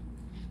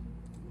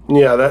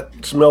 Yeah,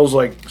 that smells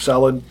like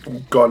salad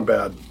gone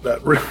bad.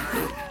 That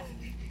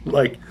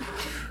like,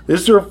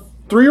 is there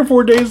 3 or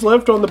 4 days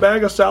left on the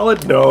bag of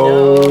salad?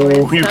 No.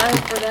 It's time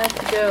for that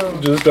to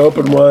go. Just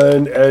open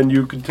one and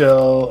you can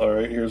tell. All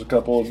right, here's a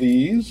couple of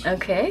these.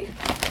 Okay.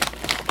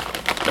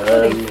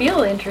 They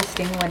feel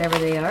interesting whenever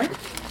they are.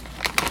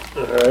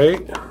 All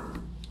right.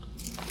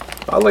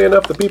 Oddly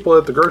enough, the people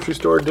at the grocery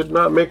store did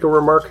not make a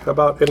remark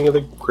about any of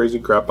the crazy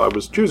crap I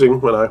was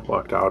choosing when I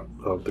walked out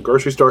of the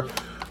grocery store.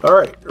 All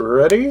right,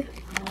 ready?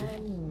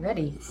 I'm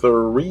ready.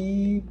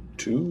 3,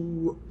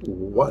 2,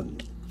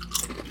 1.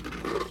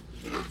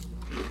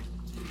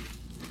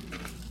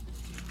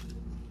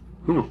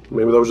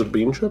 Maybe those are the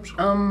bean chips?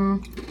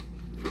 Kind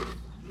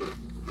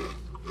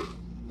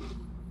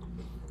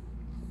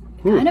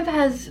of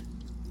has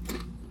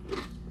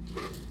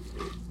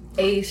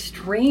a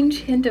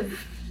strange hint of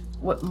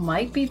what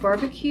might be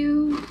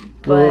barbecue,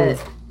 but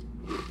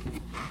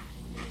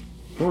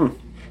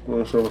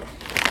So,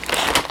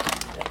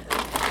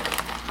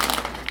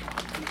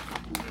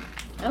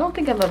 I don't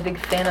think I'm a big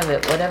fan of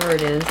it, whatever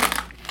it is.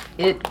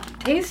 It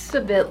tastes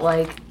a bit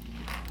like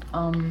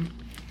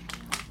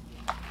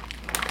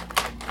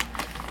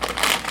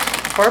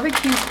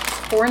barbecue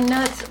corn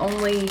nuts,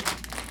 only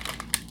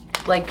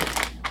like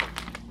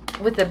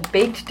with a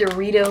baked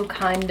Dorito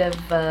kind of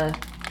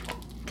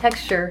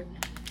texture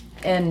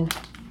and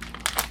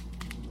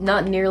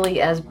not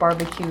nearly as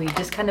barbecue-y,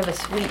 just kind of a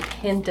sweet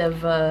hint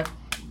of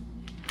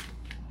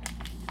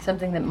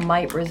something that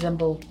might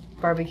resemble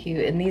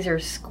barbecue. And these are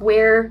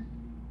square,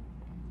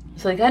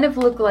 so they kind of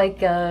look like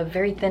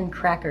very thin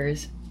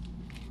crackers.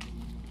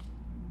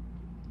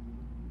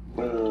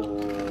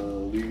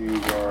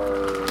 these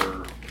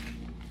are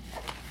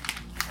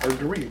hard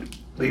to read.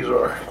 These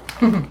are.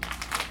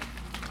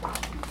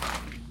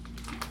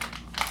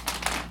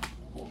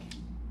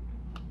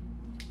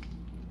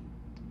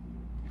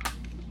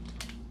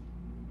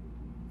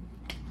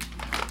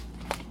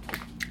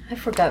 I've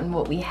forgotten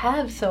what we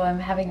have, so I'm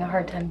having a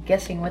hard time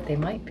guessing what they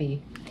might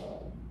be.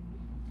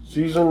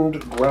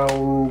 Seasoned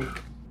ground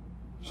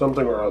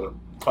something or other.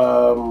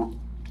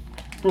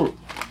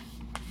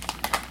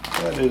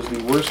 That is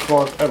the worst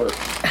font ever.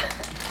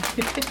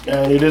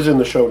 And it is in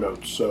the show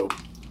notes, so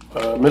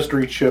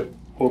mystery chip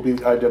will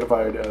be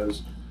identified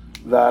as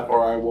that,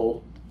 or I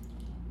will...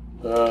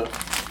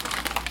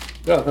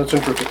 yeah, that's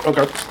interesting.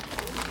 Okay.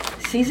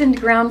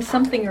 Seasoned ground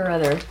something or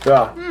other.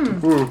 Yeah.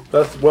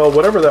 That's, well,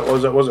 whatever that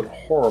wasn't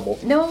horrible.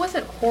 No, it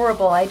wasn't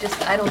horrible. I don't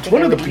It's think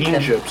one I of the would eat bean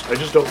them. chips. I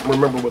just don't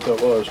remember what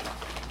that was.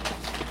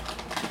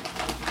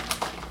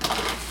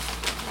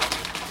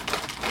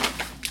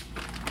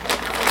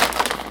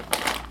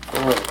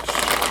 Alright.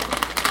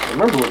 I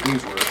remember what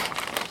these were.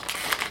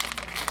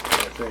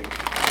 I think.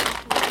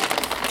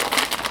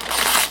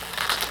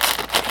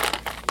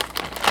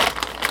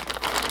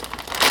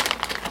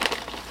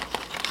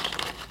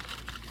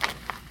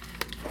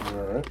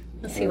 Alright.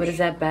 Let's see, what does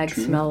that bag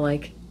smell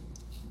like?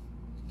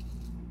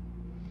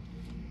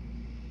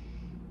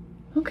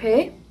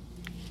 Okay.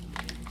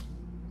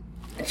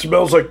 It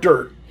smells like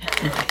dirt.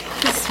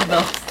 It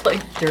smells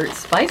like dirt.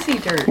 Spicy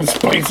dirt.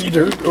 Spicy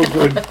dirt? Oh,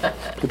 good.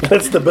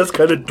 That's the best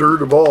kind of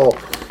dirt of all.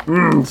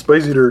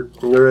 Spicy dirt.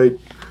 All right.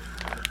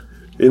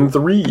 In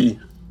 3,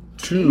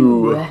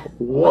 2,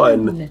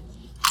 1.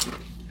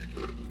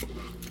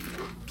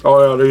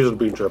 Oh, yeah, these are the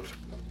bean chips.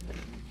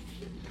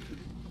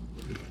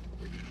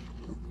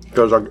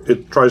 Because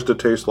it tries to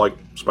taste like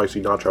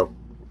spicy nacho.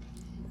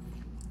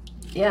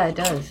 Yeah, it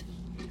does.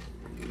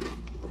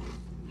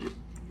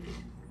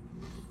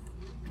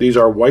 These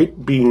are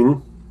white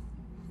bean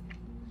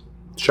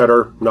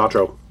cheddar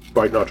nacho.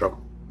 White nacho.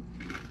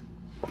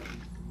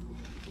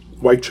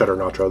 White cheddar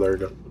nacho. There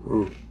you go.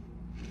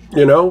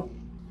 You know,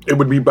 it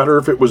would be better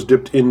if it was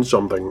dipped in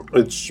something.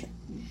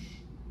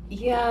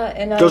 Yeah,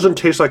 and Doesn't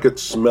taste like it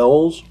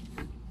smells.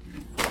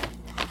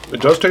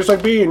 It does taste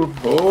like bean.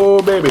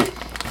 Oh, baby.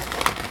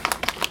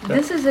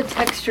 this is a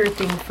texture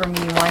thing for me,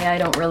 why I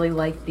don't really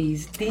like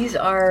these. These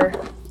are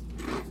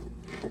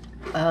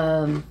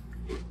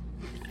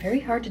very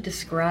hard to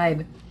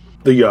describe.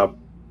 The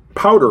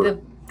powder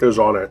is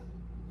on it,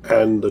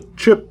 and the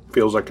chip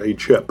feels like a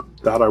chip.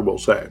 That I will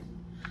say.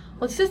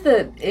 Well, it's just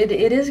that it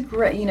is,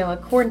 a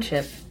corn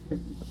chip,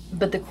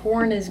 but the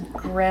corn is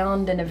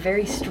ground in a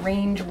very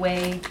strange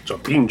way. It's a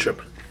bean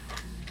chip.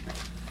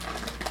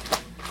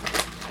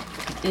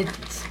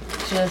 It's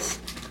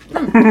just,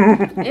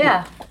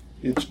 yeah.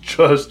 It's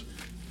just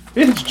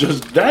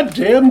that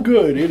damn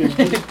good. It is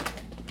just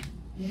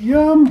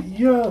yum,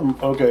 yum.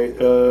 Okay,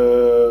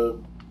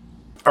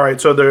 all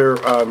right, so they're,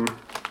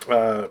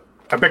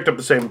 I picked up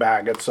the same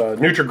bag. It's a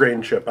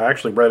Nutri-Grain chip. I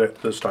actually read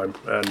it this time,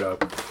 and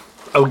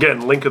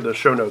again, link in the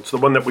show notes. The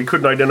one that we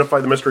couldn't identify,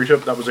 the mystery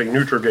chip, that was a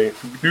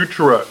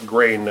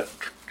Nutri-Grain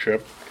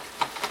chip.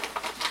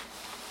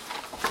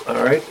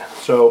 All right,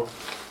 so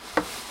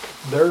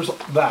there's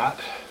that.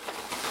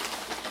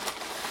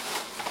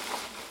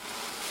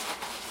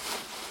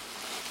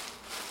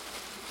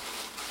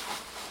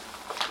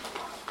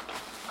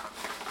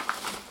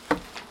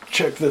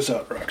 Check this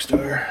out,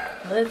 Rockstar.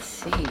 Let's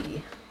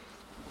see.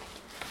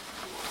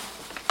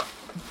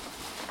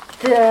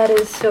 That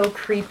is so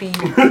creepy.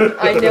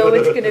 I know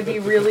it's going to be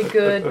really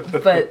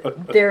good,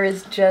 but there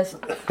is just...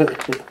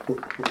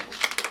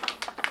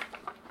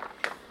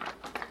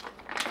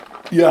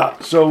 Yeah,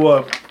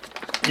 so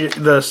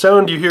the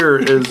sound you hear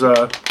is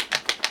a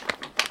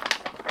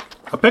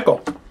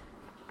pickle.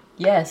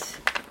 Yes.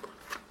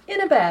 In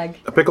a bag.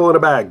 A pickle in a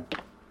bag.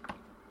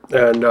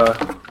 And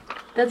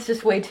That's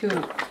just way too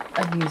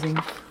amusing.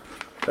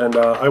 And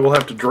I will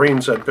have to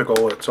drain said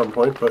pickle at some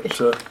point, but...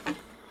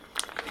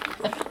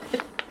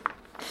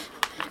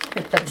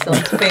 That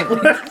sounds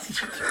family.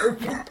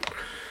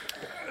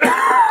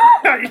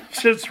 I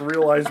just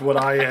realized what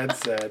I had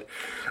said.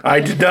 I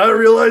did not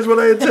realize what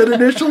I had said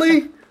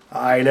initially.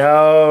 I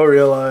now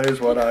realize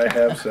what I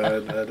have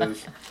said. That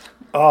is...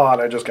 Oh,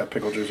 and I just got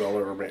pickle juice all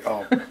over me.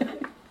 Oh,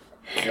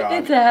 God.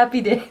 It's a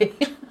happy day.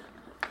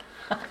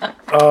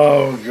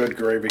 Oh, good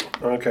gravy.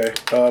 Okay.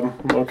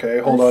 Okay,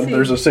 hold Let's on. see.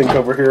 There's a sink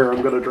over here.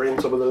 I'm going to drain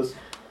some of this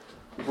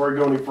before I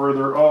go any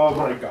further. Oh,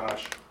 my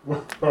gosh.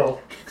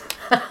 Oh.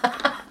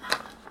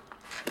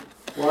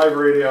 Live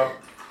radio.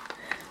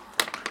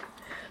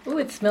 Ooh,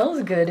 it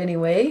smells good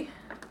anyway.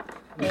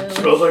 It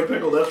smells like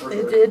pickle, that's for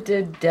sure.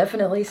 It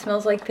definitely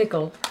smells like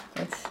pickle.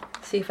 Let's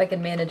see if I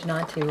can manage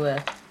not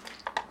to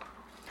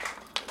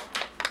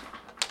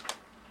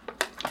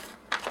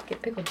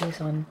get pickle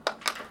juice on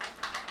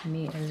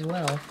me as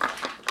well.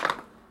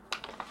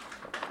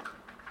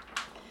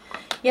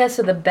 Yeah,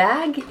 so the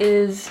bag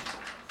is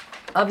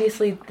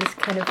obviously this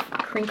kind of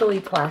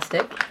crinkly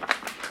plastic,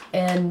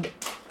 and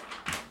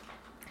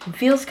it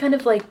feels kind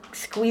of like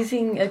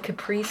squeezing a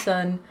Capri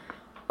Sun,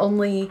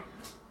 only,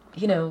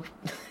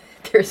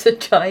 there's a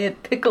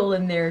giant pickle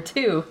in there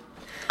too.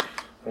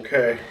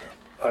 Okay,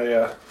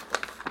 I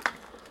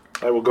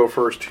will go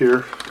first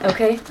here.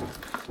 Okay.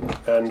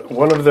 And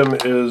one of them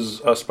is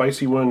a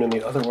spicy one, and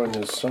the other one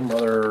is some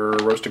other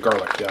roasted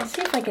garlic. Yeah. Let's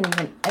see if I can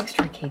even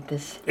extricate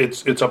this.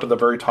 It's up at the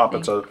very top.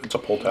 It's a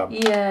pull tab.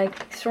 Yeah,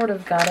 I sort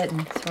of got it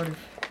and sort of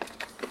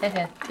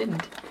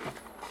didn't.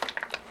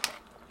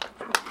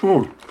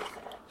 What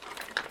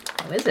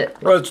is it?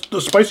 It's the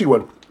spicy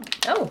one.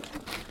 Oh.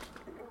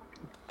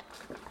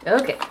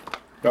 Okay.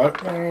 Got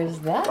it? There's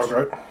that.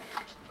 Okay.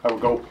 I will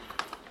go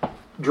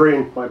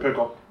drain my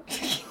pickle.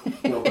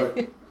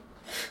 Okay.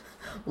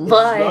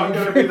 Live. It's not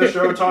going to be the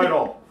show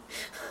title.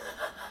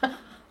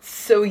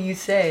 So you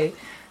say.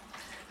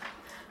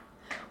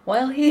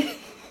 While he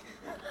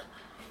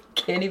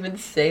can't even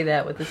say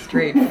that with a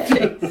straight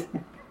face.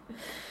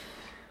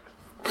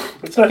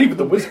 It's not even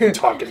the whiskey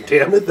talking,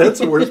 damn it. That's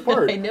the worst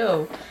part. I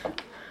know.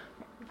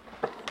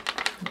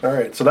 All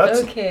right, so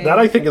that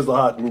I think is the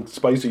hot and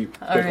spicy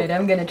pickle. All right,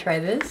 I'm going to try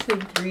this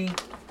in 3,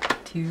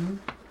 2.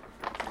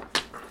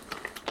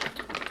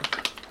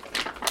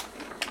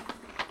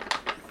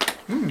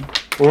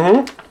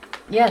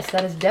 Yes,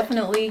 that is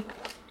definitely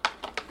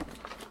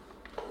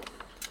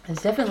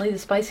the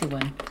spicy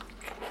one.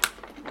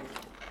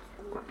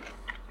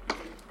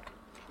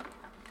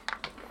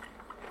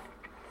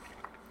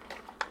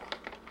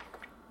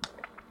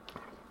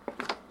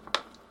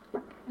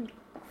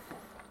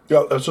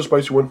 Yeah, that's the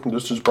spicy one.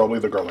 This is probably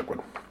the garlic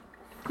one.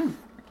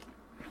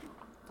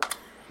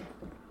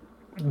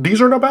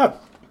 These are not bad.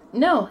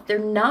 No, they're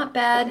not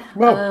bad.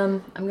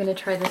 No. I'm going to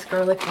try this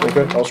garlic one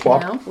Okay, I'll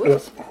swap. now.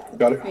 Whoops. Yeah,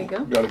 got it. There you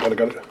go. Got it.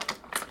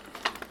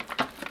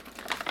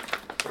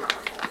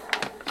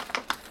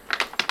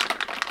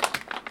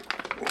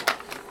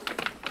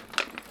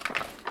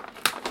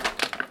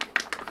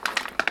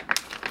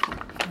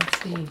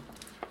 Let's see.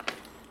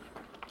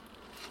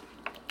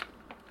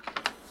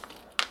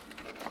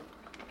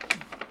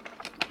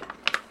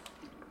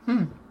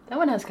 That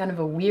one has kind of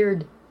a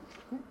weird...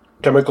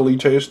 Chemically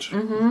taste.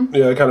 Mm-hmm.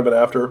 Yeah, kind of an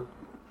after.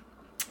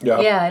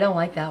 Yeah. Yeah, I don't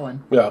like that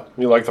one. Yeah,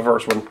 you like the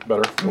first one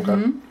better.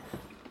 Okay.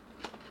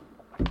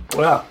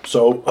 Yeah,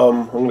 so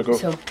I'm going to go...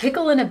 So,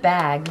 pickle in a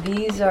bag.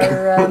 These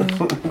are...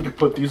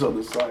 put these on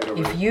the side.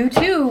 if you,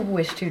 too,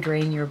 wish to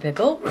drain your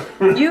pickle,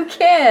 you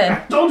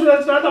can. Told you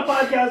that's not the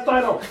podcast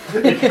title.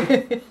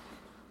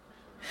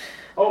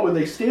 Oh, and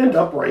they stand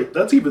upright.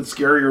 That's even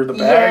scarier, the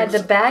bags. Yeah,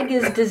 the bag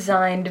is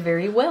designed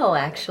very well,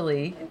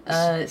 actually,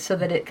 so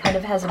that it kind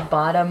of has a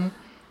bottom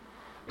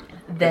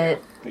that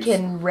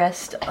can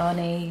rest on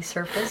a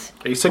surface.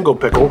 A single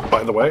pickle,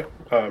 by the way.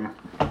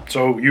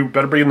 So you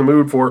better be in the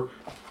mood for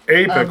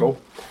a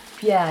pickle.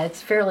 Yeah,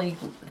 it's fairly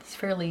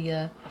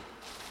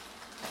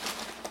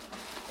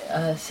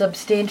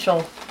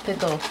substantial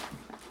pickle.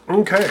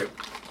 Okay.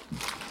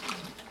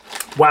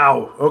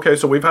 Wow. Okay,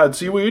 so we've had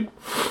seaweed.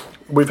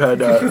 We've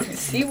had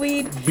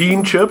seaweed,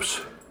 bean chips.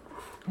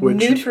 Which,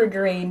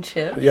 Nutri-Grain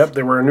chips. Yep,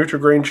 they were a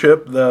Nutri-Grain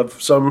chip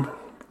of some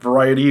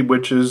variety,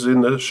 which is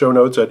in the show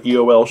notes at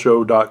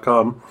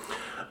EOLshow.com.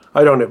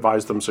 I don't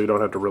advise them, so you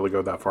don't have to really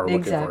go that far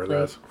looking for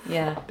this.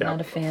 Yeah, not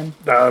a fan.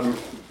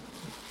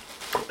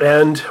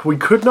 And we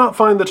could not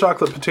find the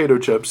chocolate potato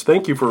chips.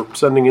 Thank you for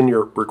sending in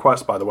your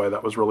request, by the way.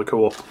 That was really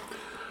cool.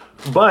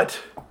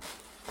 But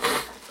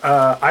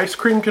Ice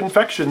Cream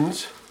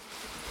Confections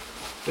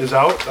is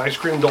out. Ice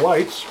Cream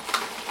Delights.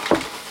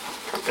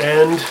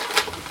 And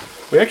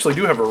we actually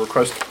do have a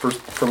request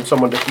from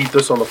someone to eat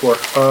this on the floor.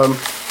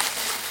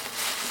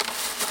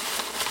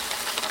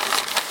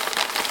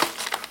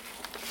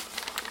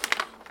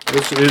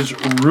 This is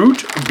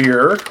root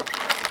beer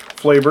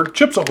flavored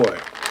Chips Ahoy.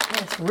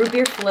 Yes, root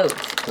beer floats.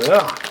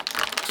 Yeah.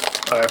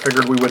 I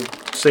figured we would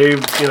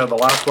save, the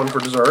last one for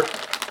dessert.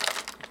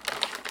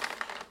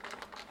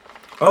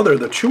 Oh, they're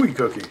the chewy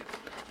cookie.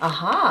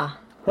 Aha.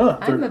 Huh.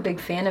 I'm a big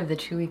fan of the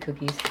chewy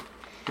cookies.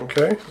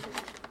 Okay.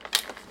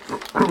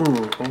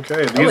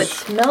 Okay. Oh, it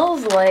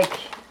smells like...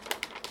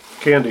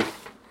 candy.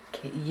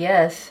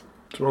 Yes.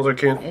 Smells like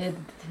candy. It,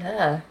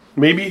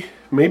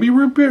 Maybe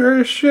root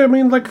beer-ish. I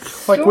mean, like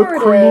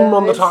whipped cream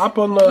on the top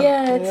on the...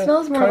 Yeah, it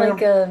smells more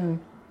like,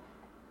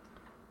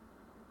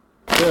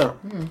 Yeah.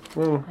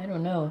 I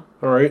don't know.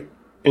 All right.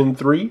 In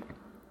 3,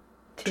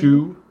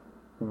 2,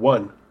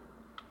 1.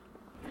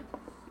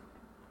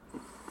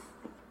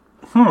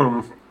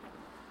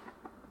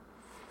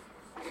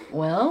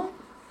 Well...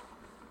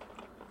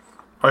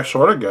 I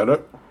sort of get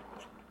it.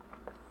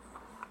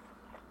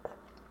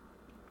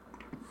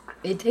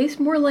 It tastes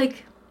more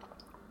like...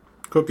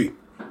 cookie.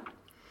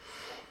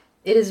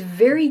 It is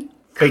very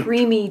faint.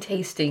 creamy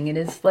tasting. It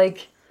is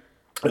like...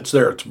 It's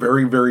there. It's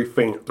very, very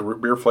faint. The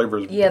root beer flavor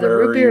is the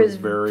root beer is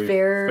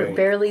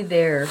barely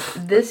there.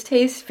 This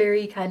tastes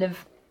very kind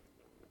of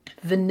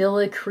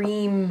vanilla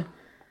cream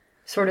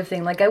sort of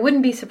thing. Like, I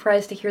wouldn't be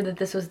surprised to hear that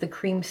this was the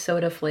cream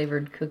soda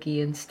flavored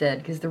cookie instead,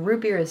 because the root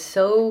beer is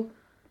so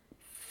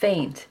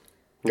faint.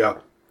 Yeah.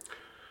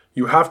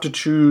 You have to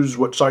choose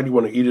what side you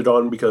want to eat it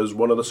on, because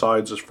one of the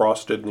sides is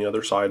frosted and the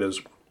other side is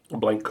a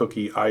blank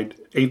cookie. I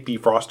ate the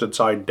frosted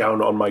side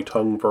down on my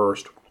tongue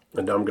first,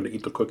 and now I'm going to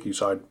eat the cookie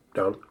side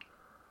down.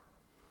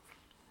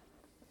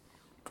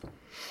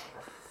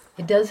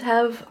 It does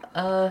have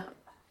a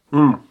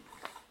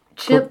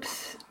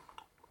Chips,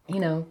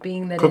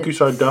 being that Cookie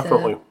side,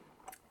 definitely.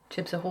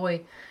 Chips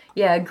Ahoy.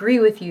 Yeah, I agree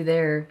with you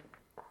there.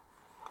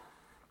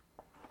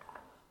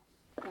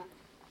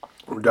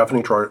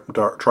 Definitely try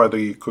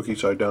the cookie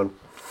side down.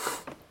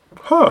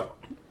 Huh.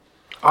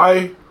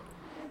 I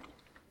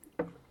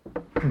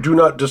do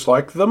not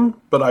dislike them,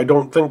 but I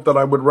don't think that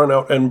I would run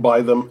out and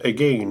buy them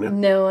again.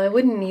 No, I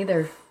wouldn't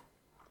either.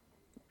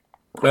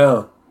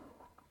 Yeah.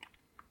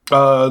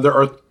 There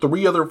are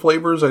 3 other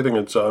flavors. I think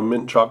it's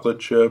mint chocolate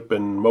chip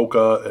and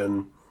mocha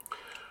and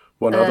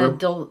one other.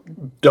 Dulce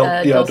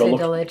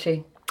de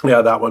leche.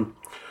 Yeah, that one.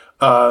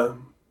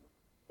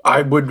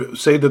 I would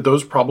say that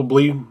those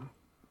probably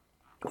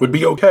would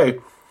be okay.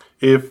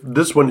 If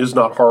this one is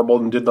not horrible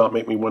and did not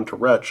make me want to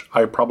retch,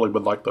 I probably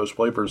would like those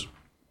flavors.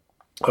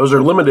 Those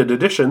are limited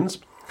editions.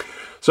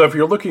 So if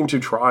you're looking to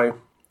try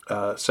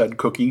said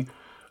cookie,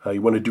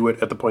 you want to do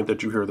it at the point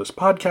that you hear this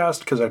podcast,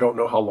 because I don't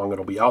know how long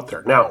it'll be out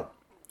there. Now,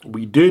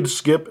 we did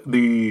skip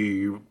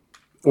the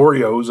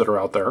Oreos that are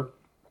out there.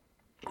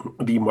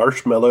 The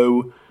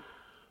marshmallow,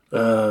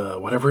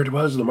 whatever it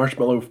was, the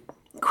marshmallow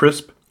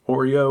crisp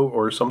Oreo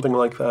or something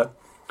like that.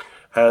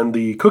 And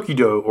the cookie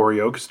dough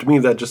Oreo, because to me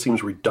that just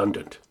seems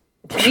redundant.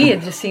 To me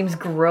it just seems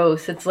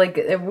gross. It's like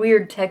a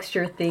weird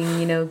texture thing,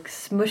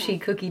 smushy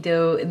cookie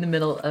dough in the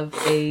middle of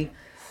a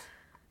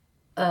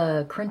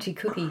crunchy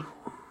cookie.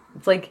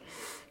 It's like,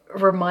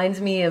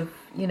 reminds me of,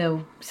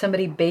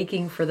 somebody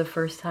baking for the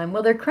first time.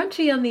 Well, they're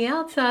crunchy on the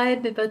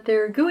outside, but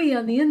they're gooey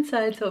on the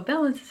inside, so it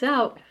balances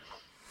out.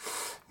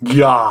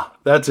 Yeah,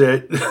 that's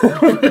it.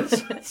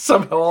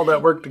 Somehow all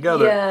that worked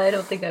together. Yeah, I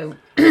don't think I want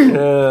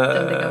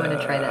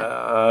to try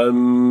that.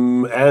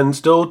 And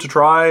still to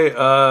try,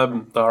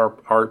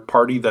 our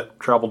party that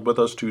traveled with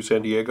us to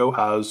San Diego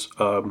has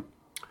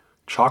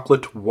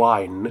chocolate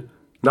wine.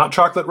 Not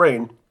chocolate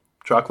rain,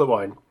 chocolate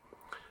wine.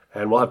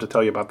 And we'll have to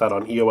tell you about that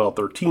on EOL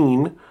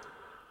 13,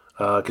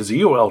 because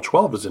EOL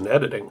 12 is in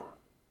editing.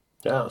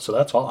 Yeah, so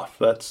that's off.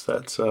 That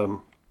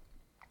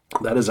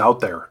is out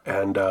there.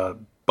 And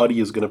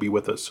Buddy is going to be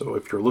with us. So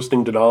if you're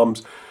listening to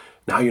Noms,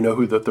 now you know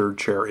who the third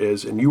chair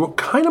is. And you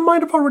kind of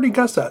might have already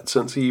guessed that,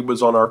 since he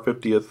was on our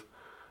 50th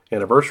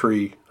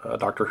anniversary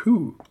Doctor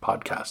Who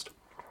podcast,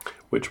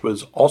 which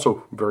was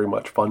also very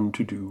much fun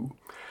to do,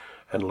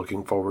 and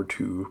looking forward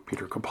to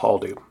Peter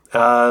Capaldi.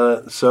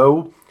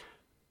 So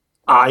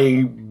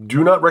I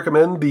do not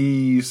recommend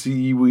the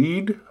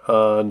seaweed,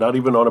 not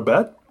even on a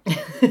bet.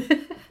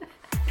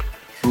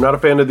 I'm not a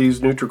fan of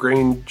these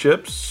Nutri-Grain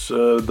chips.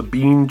 The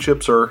bean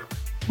chips are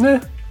meh.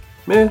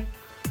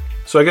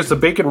 So I guess the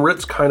bacon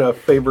Ritz kind of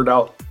favored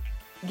out.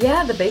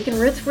 Yeah, the bacon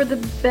Ritz were the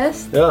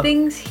best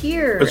things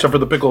here. Except for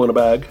the pickle in a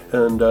bag,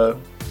 and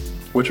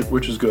which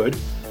is good.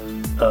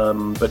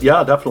 But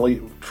yeah,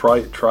 definitely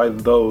try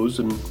those,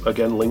 and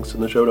again, links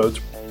in the show notes.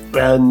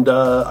 And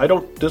I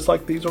don't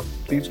dislike these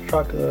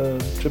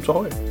Chips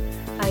Ahoy.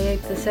 I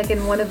ate the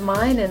second one of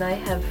mine, and I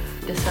have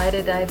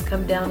decided I've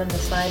come down on the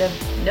side of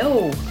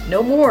no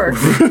more.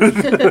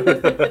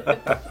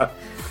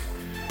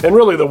 And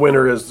really, the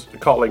winner is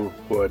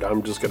Collingwood.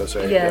 I'm just gonna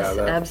say, yes,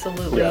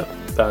 absolutely. Yeah,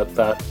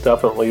 that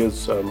definitely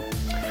is.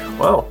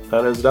 Wow,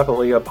 that is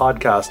definitely a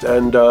podcast.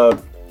 And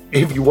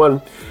if you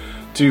want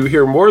to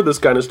hear more of this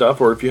kind of stuff,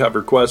 or if you have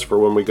requests for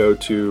when we go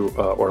to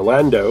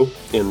Orlando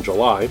in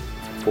July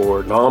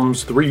for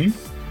Noms 3,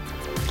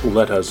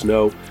 let us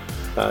know.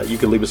 You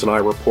can leave us an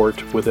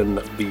iReport within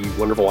the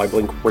wonderful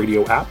iBlink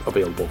radio app,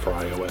 available for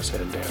iOS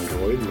and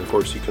Android. And of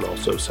course, you can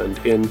also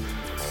send in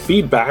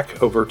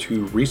feedback over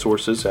to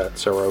resources at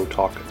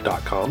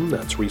serotalk.com.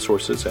 That's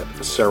resources at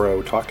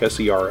serotalk,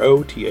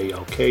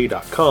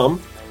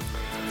 serotalk.com.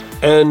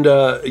 And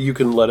you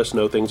can let us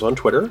know things on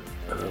Twitter,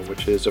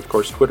 which is, of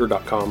course,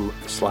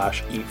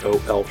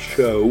 twitter.com/EOL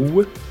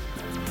show.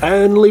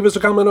 And leave us a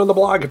comment on the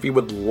blog if you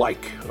would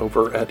like,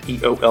 over at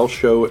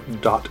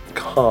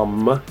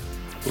eolshow.com.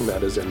 And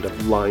that is End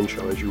of Line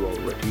Show, as you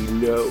already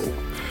know.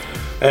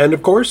 And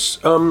of course,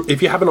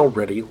 if you haven't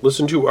already,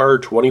 listen to our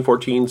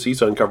 2014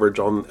 CSUN coverage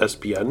on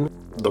SPN.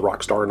 The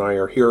Rockstar and I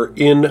are here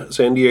in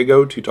San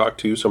Diego to talk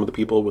to some of the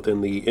people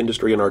within the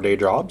industry in our day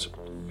jobs.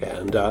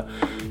 And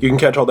you can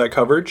catch all that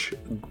coverage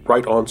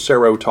right on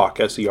Serotalk,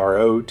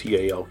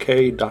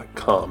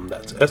 serotalk.com.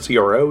 That's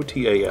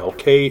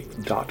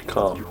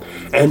serotalk.com.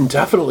 And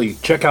definitely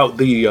check out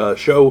the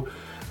show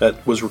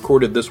that was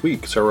recorded this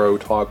week,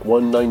 Serotalk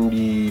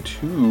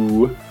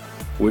 192,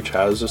 which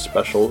has a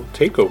special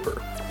takeover.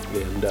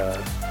 And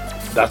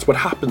that's what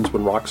happens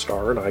when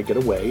Rockstar and I get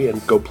away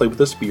and go play with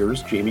the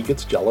Spears. Jamie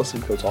gets jealous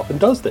and goes off and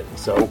does things.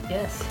 So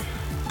yes,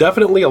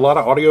 definitely a lot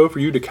of audio for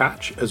you to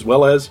catch, as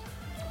well as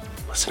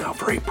listen out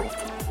for April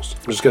Fools.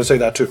 I'm just going to say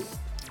that too.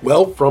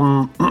 Well,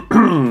 from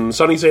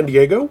sunny San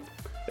Diego,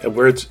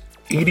 where it's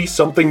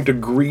 80-something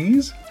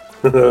degrees.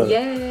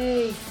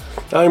 Yay!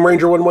 I'm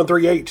Ranger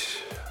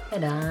 1138.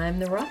 And I'm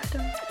the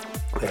Rockstar.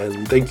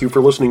 And thank you for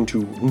listening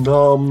to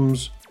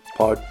Noms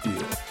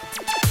Podcast.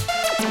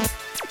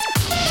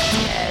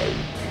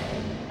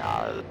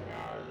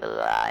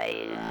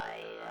 Live.